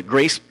think that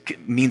grace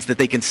means that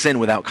they can sin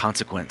without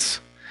consequence.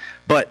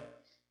 But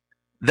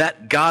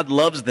that God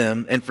loves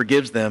them and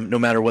forgives them no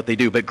matter what they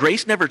do. But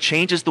grace never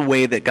changes the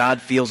way that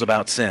God feels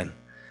about sin.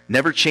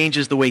 Never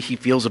changes the way he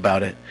feels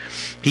about it.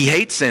 He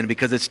hates sin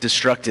because it's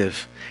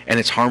destructive and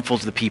it's harmful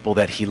to the people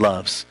that he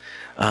loves.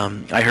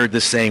 I heard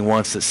this saying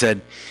once that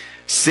said,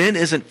 sin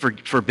isn't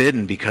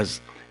forbidden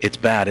because it's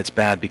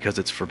bad because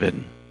it's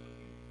forbidden.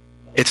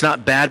 It's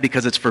not bad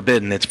because it's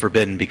forbidden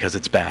because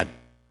it's bad.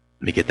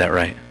 Let me get that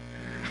right.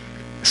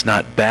 It's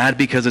not bad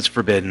because it's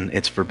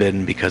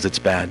forbidden because it's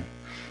bad.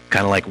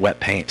 Kind of like wet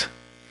paint.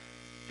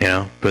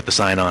 Put the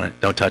sign on it.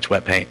 Don't touch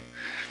wet paint.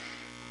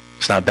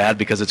 It's not bad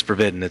because it's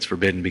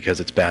forbidden because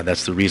it's bad.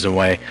 That's the reason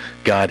why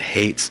God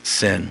hates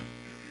sin.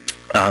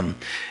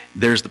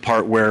 There's the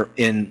part where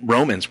in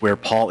Romans where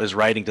Paul is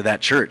writing to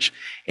that church,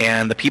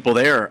 and the people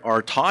there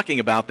are talking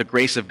about the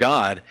grace of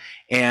God,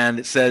 and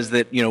it says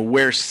that,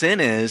 where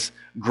sin is,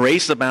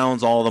 grace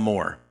abounds all the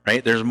more,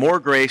 right? There's more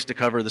grace to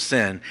cover the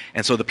sin.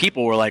 And so the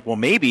people were like, well,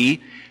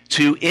 maybe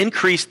to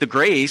increase the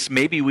grace,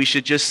 maybe we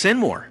should just sin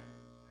more.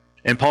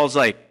 And Paul's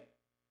like,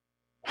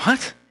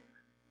 what?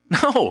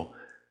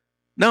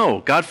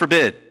 No, God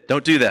forbid.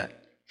 Don't do that.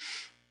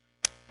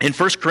 In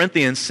 1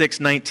 Corinthians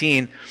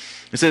 6:19,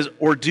 it says,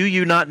 or do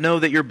you not know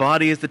that your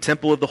body is the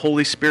temple of the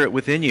Holy Spirit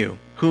within you,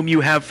 whom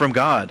you have from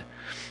God?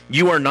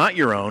 You are not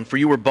your own, for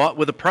you were bought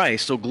with a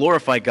price, so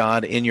glorify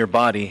God in your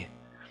body.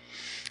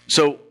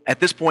 So at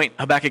this point,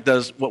 Habakkuk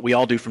does what we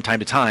all do from time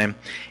to time,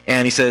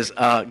 and he says,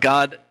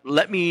 God,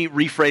 let me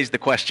rephrase the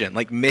question.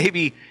 Like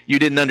maybe you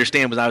didn't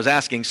understand what I was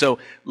asking, so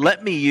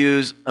let me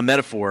use a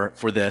metaphor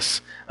for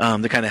this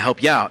to kind of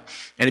help you out.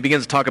 And he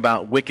begins to talk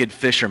about wicked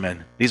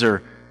fishermen. These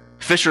are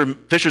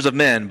fishers of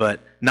men, but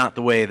not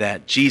the way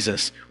that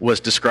Jesus was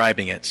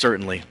describing it,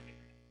 certainly.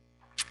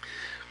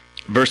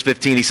 Verse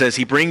 15, he says,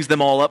 he brings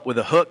them all up with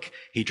a hook.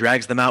 He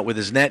drags them out with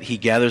his net. He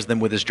gathers them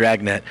with his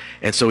dragnet,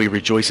 and so he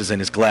rejoices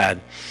and is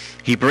glad.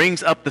 He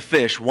brings up the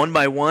fish one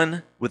by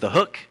one with a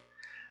hook,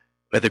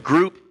 with a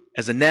group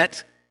as a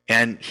net,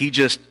 and he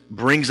just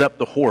brings up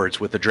the hordes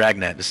with the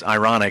dragnet. It's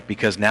ironic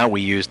because now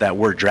we use that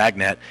word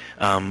dragnet,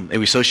 and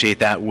we associate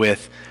that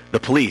with the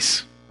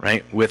police,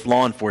 right? With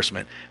law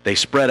enforcement. They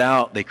spread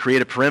out, they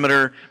create a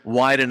perimeter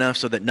wide enough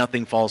so that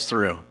nothing falls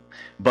through.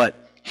 But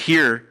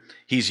here,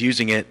 he's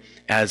using it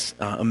as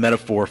a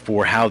metaphor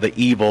for how the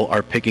evil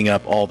are picking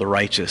up all the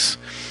righteous.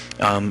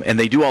 And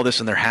they do all this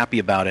and they're happy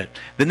about it.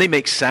 Then they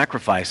make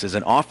sacrifices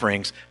and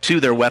offerings to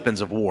their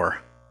weapons of war.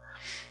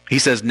 He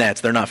says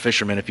nets. They're not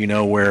fishermen. If you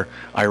know where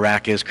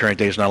Iraq is, current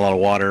day, there's not a lot of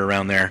water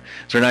around there.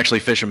 So they're not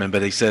actually fishermen,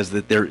 but he says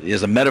that there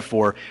is a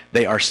metaphor.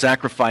 They are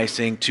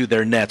sacrificing to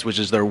their nets, which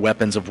is their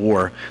weapons of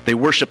war. They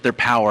worship their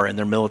power and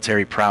their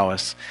military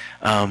prowess.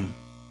 I'm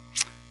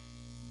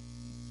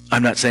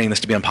not saying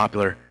this to be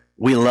unpopular.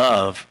 We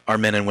love our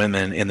men and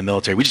women in the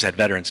military. We just had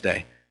Veterans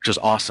Day, which was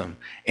awesome.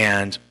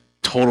 And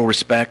total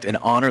respect and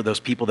honor those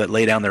people that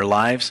lay down their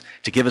lives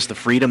to give us the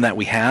freedom that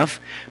we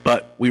have.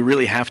 But we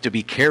really have to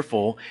be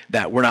careful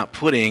that we're not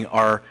putting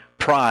our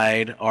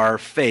pride, our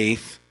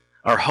faith,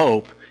 our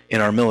hope in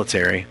our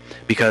military,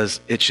 because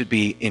it should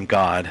be in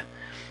God.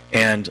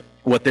 And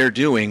what they're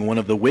doing, one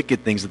of the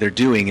wicked things that they're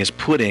doing is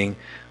putting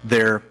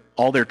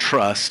all their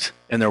trust,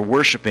 and they're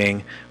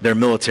worshiping their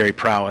military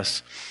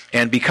prowess.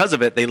 And because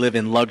of it, they live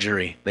in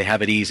luxury. They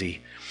have it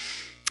easy.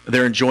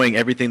 They're enjoying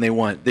everything they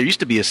want. There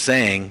used to be a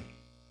saying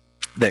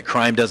that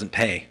crime doesn't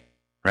pay,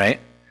 right?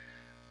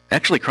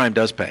 Actually, crime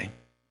does pay.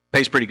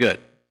 Pays pretty good.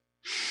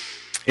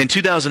 In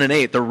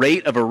 2008, the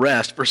rate of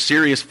arrest for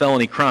serious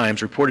felony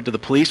crimes reported to the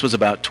police was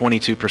about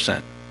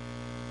 22%.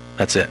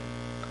 That's it.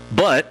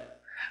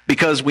 But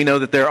because we know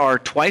that there are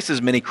twice as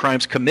many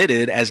crimes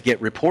committed as get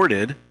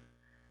reported,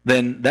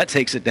 then that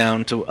takes it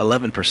down to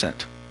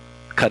 11%,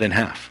 cut in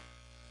half.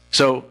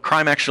 So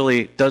crime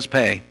actually does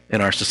pay in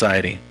our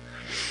society.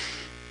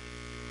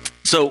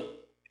 So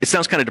it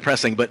sounds kind of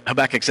depressing, but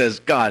Habakkuk says,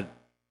 God,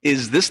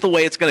 is this the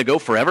way it's going to go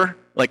forever?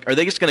 Like, are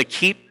they just going to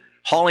keep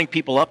hauling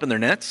people up in their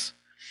nets.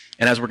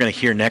 And as we're going to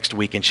hear next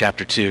week in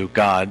chapter 2,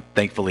 God,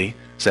 thankfully,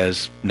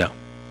 says, no,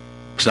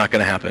 it's not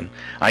going to happen.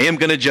 I am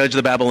going to judge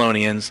the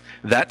Babylonians.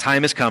 That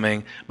time is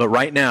coming. But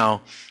right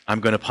now, I'm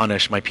going to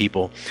punish my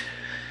people.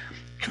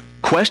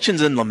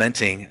 Questions and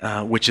lamenting,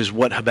 which is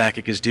what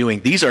Habakkuk is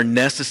doing, these are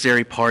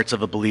necessary parts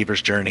of a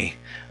believer's journey.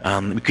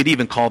 We could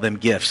even call them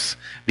gifts,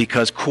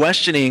 because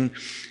questioning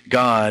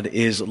God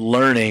is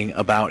learning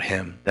about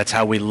him. That's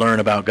how we learn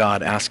about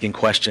God, asking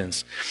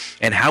questions.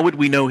 And how would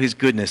we know his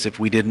goodness if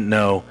we didn't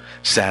know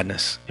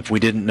sadness, if we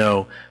didn't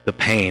know the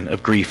pain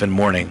of grief and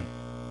mourning?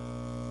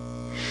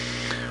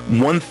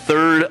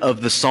 1/3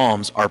 of the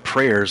Psalms are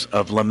prayers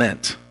of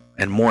lament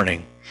and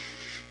mourning.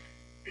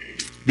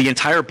 The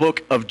entire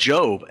book of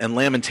Job and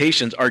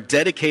Lamentations are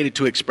dedicated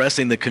to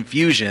expressing the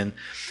confusion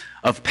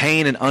of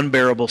pain and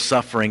unbearable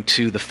suffering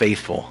to the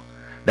faithful.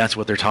 That's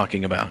what they're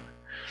talking about.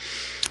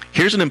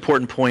 Here's an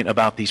important point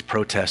about these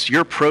protests.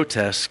 Your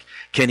protests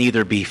can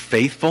either be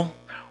faithful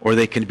or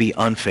they can be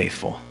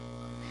unfaithful.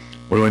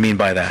 What do I mean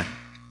by that?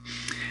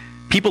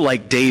 People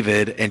like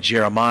David and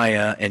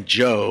Jeremiah and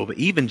Job,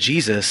 even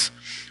Jesus,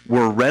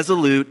 were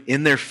resolute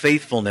in their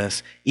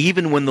faithfulness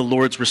even when the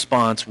Lord's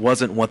response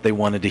wasn't what they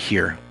wanted to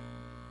hear.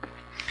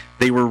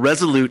 They were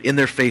resolute in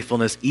their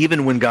faithfulness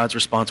even when God's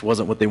response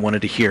wasn't what they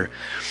wanted to hear.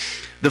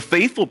 The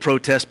faithful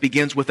protest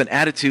begins with an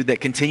attitude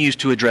that continues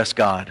to address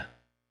God.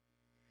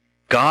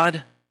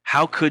 God,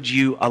 how could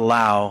you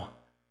allow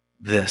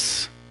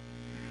this?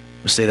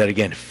 I'll say that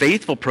again.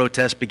 Faithful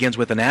protest begins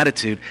with an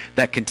attitude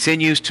that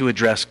continues to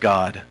address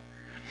God.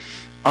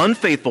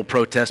 Unfaithful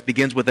protest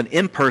begins with an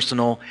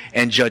impersonal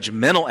and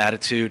judgmental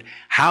attitude.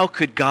 How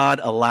could God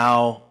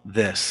allow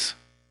this?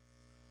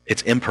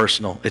 It's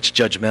impersonal. It's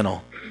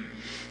judgmental.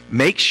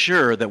 Make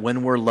sure that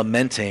when we're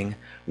lamenting,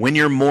 when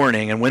you're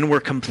mourning, and when we're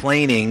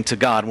complaining to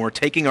God, when we're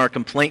taking our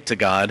complaint to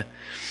God,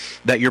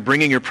 that you're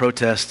bringing your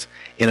protest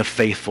in a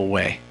faithful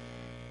way.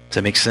 Does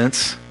that make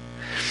sense?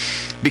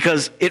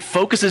 Because it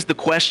focuses the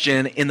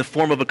question in the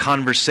form of a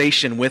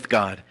conversation with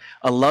God,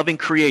 a loving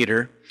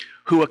creator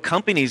who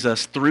accompanies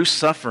us through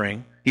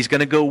suffering. He's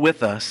going to go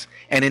with us,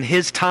 and in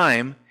his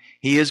time,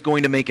 he is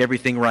going to make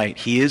everything right.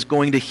 He is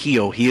going to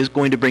heal. He is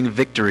going to bring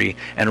victory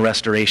and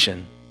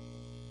restoration.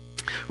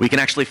 We can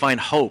actually find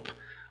hope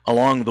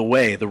along the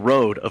way, the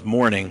road of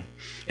mourning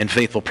and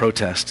faithful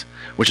protest,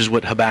 which is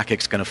what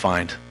Habakkuk's going to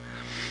find.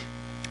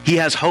 He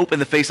has hope in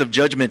the face of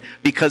judgment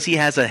because he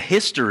has a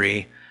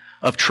history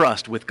of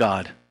trust with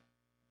God.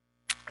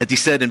 As he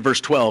said in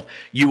verse 12,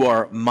 you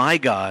are my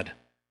God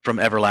from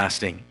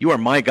everlasting. You are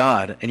my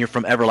God and you're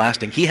from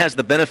everlasting. He has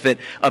the benefit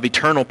of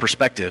eternal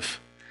perspective.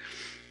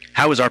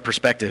 How is our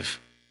perspective?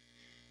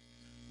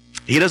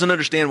 He doesn't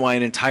understand why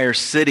an entire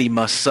city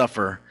must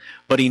suffer,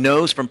 but he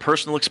knows from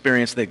personal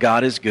experience that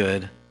God is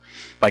good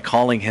by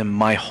calling him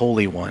my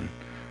Holy One.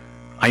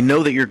 I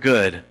know that you're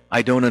good.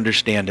 I don't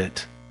understand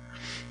it.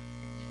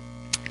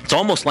 It's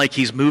almost like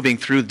he's moving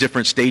through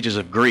different stages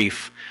of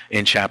grief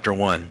in chapter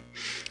 1.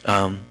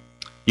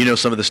 You know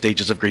some of the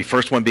stages of grief.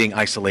 First one being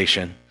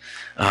isolation.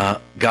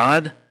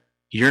 God,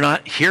 you're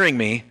not hearing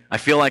me. I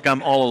feel like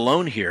I'm all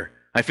alone here.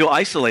 I feel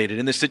isolated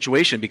in this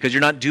situation because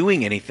you're not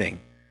doing anything.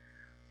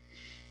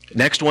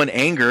 Next one,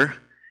 anger,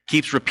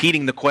 keeps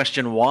repeating the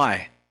question,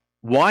 why?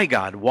 Why,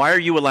 God? Why are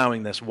you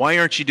allowing this? Why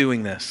aren't you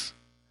doing this?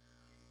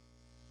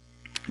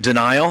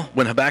 Denial,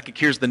 when Habakkuk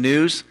hears the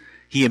news,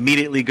 he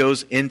immediately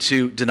goes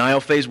into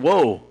denial phase.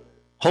 Whoa,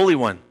 Holy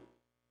One,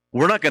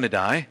 we're not going to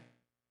die.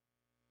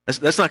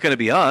 That's not going to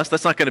be us.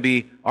 That's not going to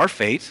be our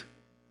fate.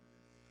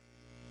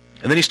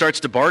 And then he starts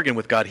to bargain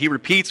with God. He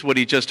repeats what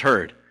he just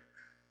heard.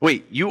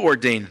 Wait, you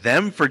ordained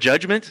them for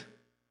judgment?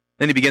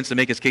 Then he begins to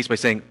make his case by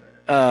saying,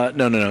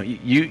 no.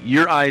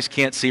 Your eyes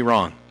can't see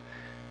wrong.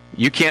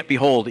 You can't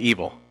behold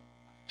evil.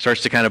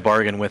 Starts to kind of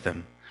bargain with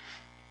him.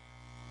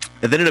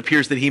 And then it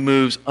appears that he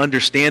moves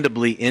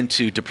understandably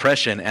into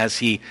depression as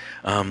he,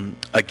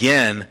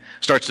 again,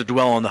 starts to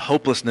dwell on the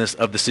hopelessness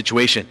of the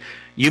situation.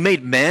 You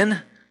made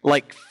men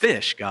like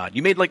fish, God.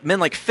 You made men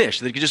like fish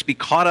that could just be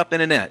caught up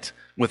in a net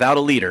without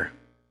a leader.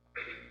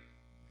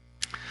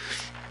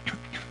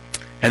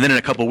 And then in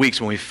a couple of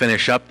weeks when we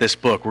finish up this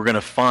book, we're going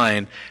to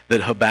find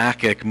that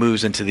Habakkuk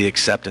moves into the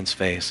acceptance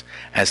phase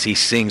as he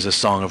sings a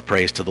song of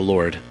praise to the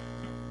Lord.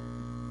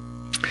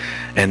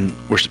 And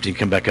worship team,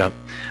 come back up.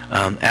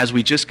 As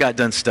we just got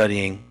done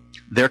studying,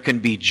 there can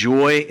be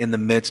joy in the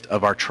midst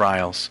of our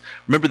trials.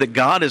 Remember that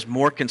God is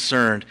more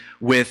concerned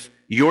with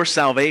your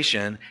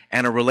salvation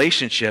and a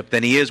relationship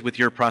than he is with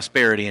your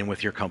prosperity and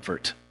with your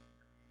comfort.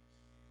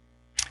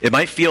 It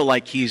might feel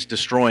like he's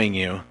destroying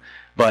you,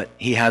 but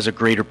he has a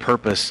greater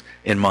purpose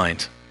in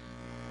mind.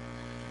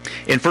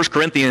 In 1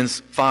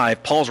 Corinthians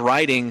 5, Paul's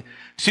writing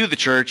to the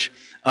church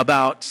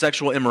about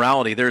sexual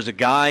immorality. There's a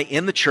guy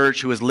in the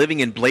church who is living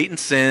in blatant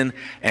sin,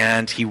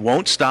 and he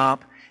won't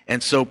stop.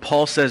 And so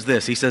Paul says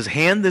this. He says,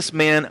 hand this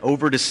man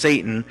over to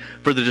Satan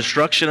for the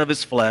destruction of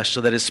his flesh,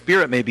 so that his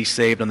spirit may be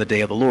saved on the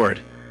day of the Lord.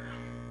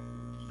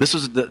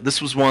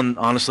 This was one,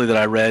 honestly, that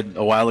I read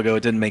a while ago.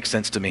 It didn't make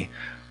sense to me.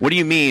 What do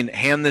you mean,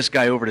 hand this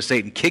guy over to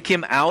Satan? Kick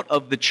him out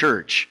of the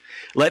church.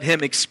 Let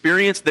him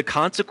experience the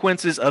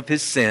consequences of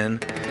his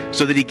sin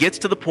so that he gets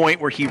to the point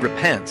where he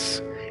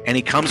repents and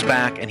he comes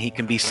back and he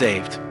can be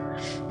saved.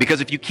 Because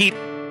if you keep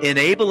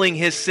enabling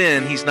his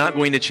sin, he's not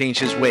going to change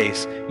his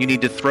ways. You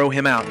need to throw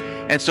him out.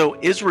 And so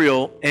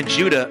Israel and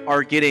Judah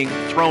are getting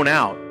thrown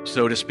out,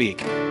 so to speak,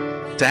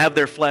 to have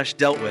their flesh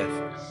dealt with.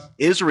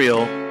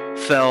 Israel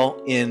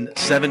fell in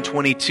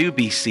 722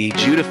 BC.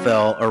 Judah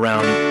fell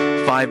around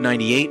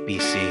 598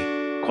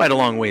 BC, quite a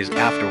long ways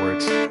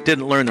afterwards.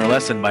 Didn't learn their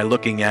lesson by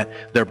looking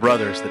at their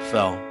brothers that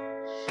fell.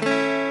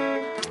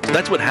 So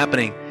that's what's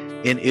happening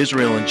in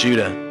Israel and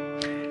Judah.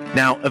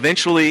 Now,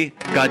 eventually,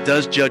 God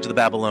does judge the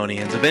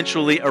Babylonians.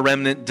 Eventually, a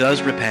remnant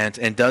does repent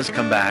and does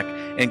come back,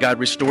 and God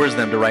restores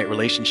them to right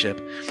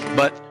relationship.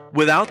 But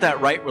without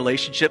that right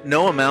relationship,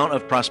 no amount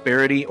of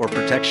prosperity or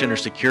protection or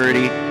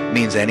security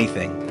means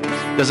anything.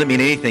 Doesn't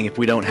mean anything if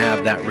we don't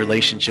have that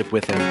relationship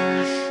with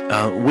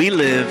Him. We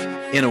live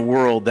in a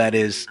world that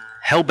is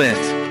hell-bent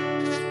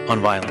on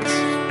violence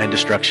and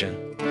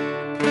destruction.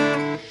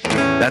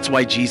 That's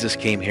why Jesus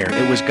came here.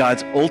 It was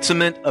God's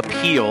ultimate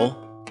appeal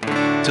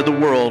to the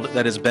world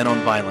that is bent on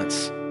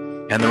violence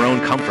and their own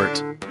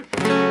comfort.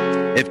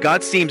 If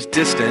God seems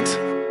distant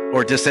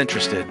or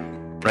disinterested,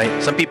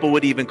 right? Some people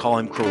would even call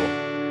Him cruel.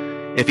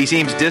 If He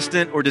seems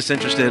distant or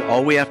disinterested,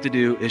 all we have to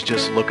do is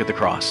just look at the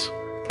cross.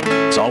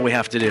 That's all we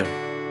have to do.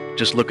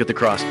 Just look at the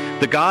cross.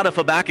 The God of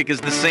Habakkuk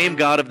is the same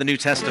God of the New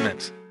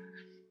Testament.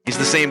 He's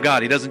the same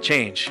God. He doesn't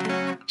change.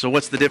 So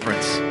what's the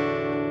difference?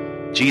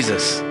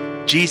 Jesus.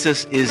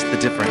 Jesus is the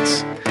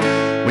difference.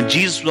 When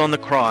Jesus was on the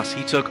cross,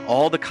 He took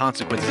all the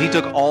consequences. He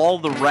took all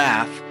the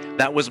wrath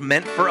that was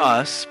meant for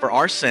us, for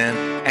our sin,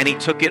 and He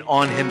took it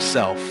on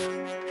Himself.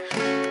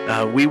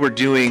 We were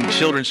doing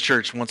children's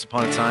church once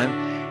upon a time,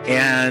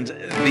 and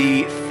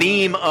the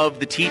theme of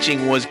the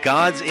teaching was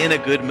God's in a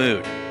good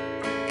mood,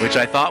 which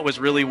I thought was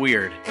really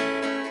weird.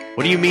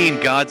 What do you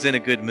mean God's in a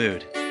good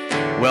mood?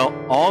 Well,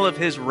 all of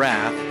His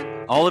wrath,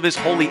 all of His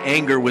holy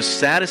anger was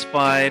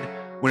satisfied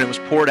when it was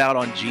poured out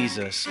on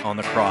Jesus on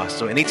the cross.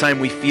 So anytime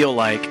we feel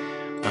like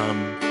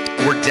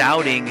we're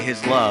doubting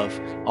His love,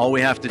 all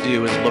we have to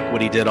do is look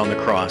what He did on the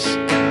cross.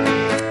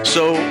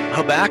 So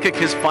Habakkuk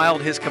has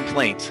filed his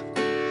complaint.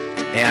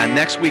 And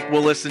next week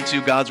we'll listen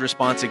to God's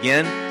response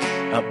again.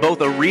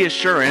 Both a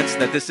reassurance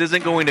that this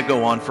isn't going to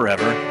go on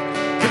forever,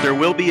 but there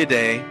will be a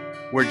day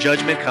where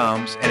judgment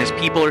comes and His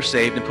people are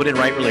saved and put in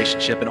right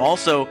relationship. And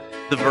also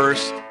the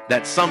verse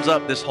that sums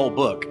up this whole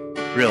book,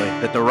 really,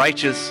 that the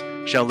righteous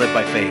shall live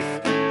by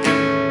faith.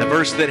 The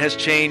verse that has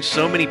changed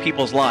so many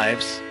people's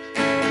lives,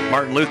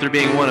 Martin Luther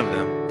being one of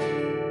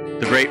them,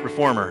 the great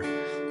reformer,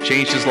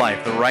 changed his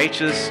life. The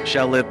righteous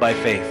shall live by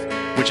faith,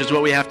 which is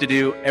what we have to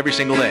do every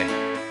single day.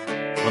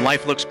 When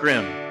life looks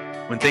grim,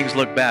 when things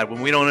look bad,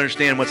 when we don't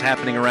understand what's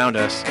happening around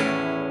us,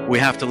 we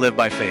have to live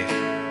by faith.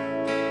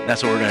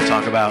 That's what we're going to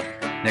talk about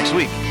next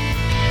week.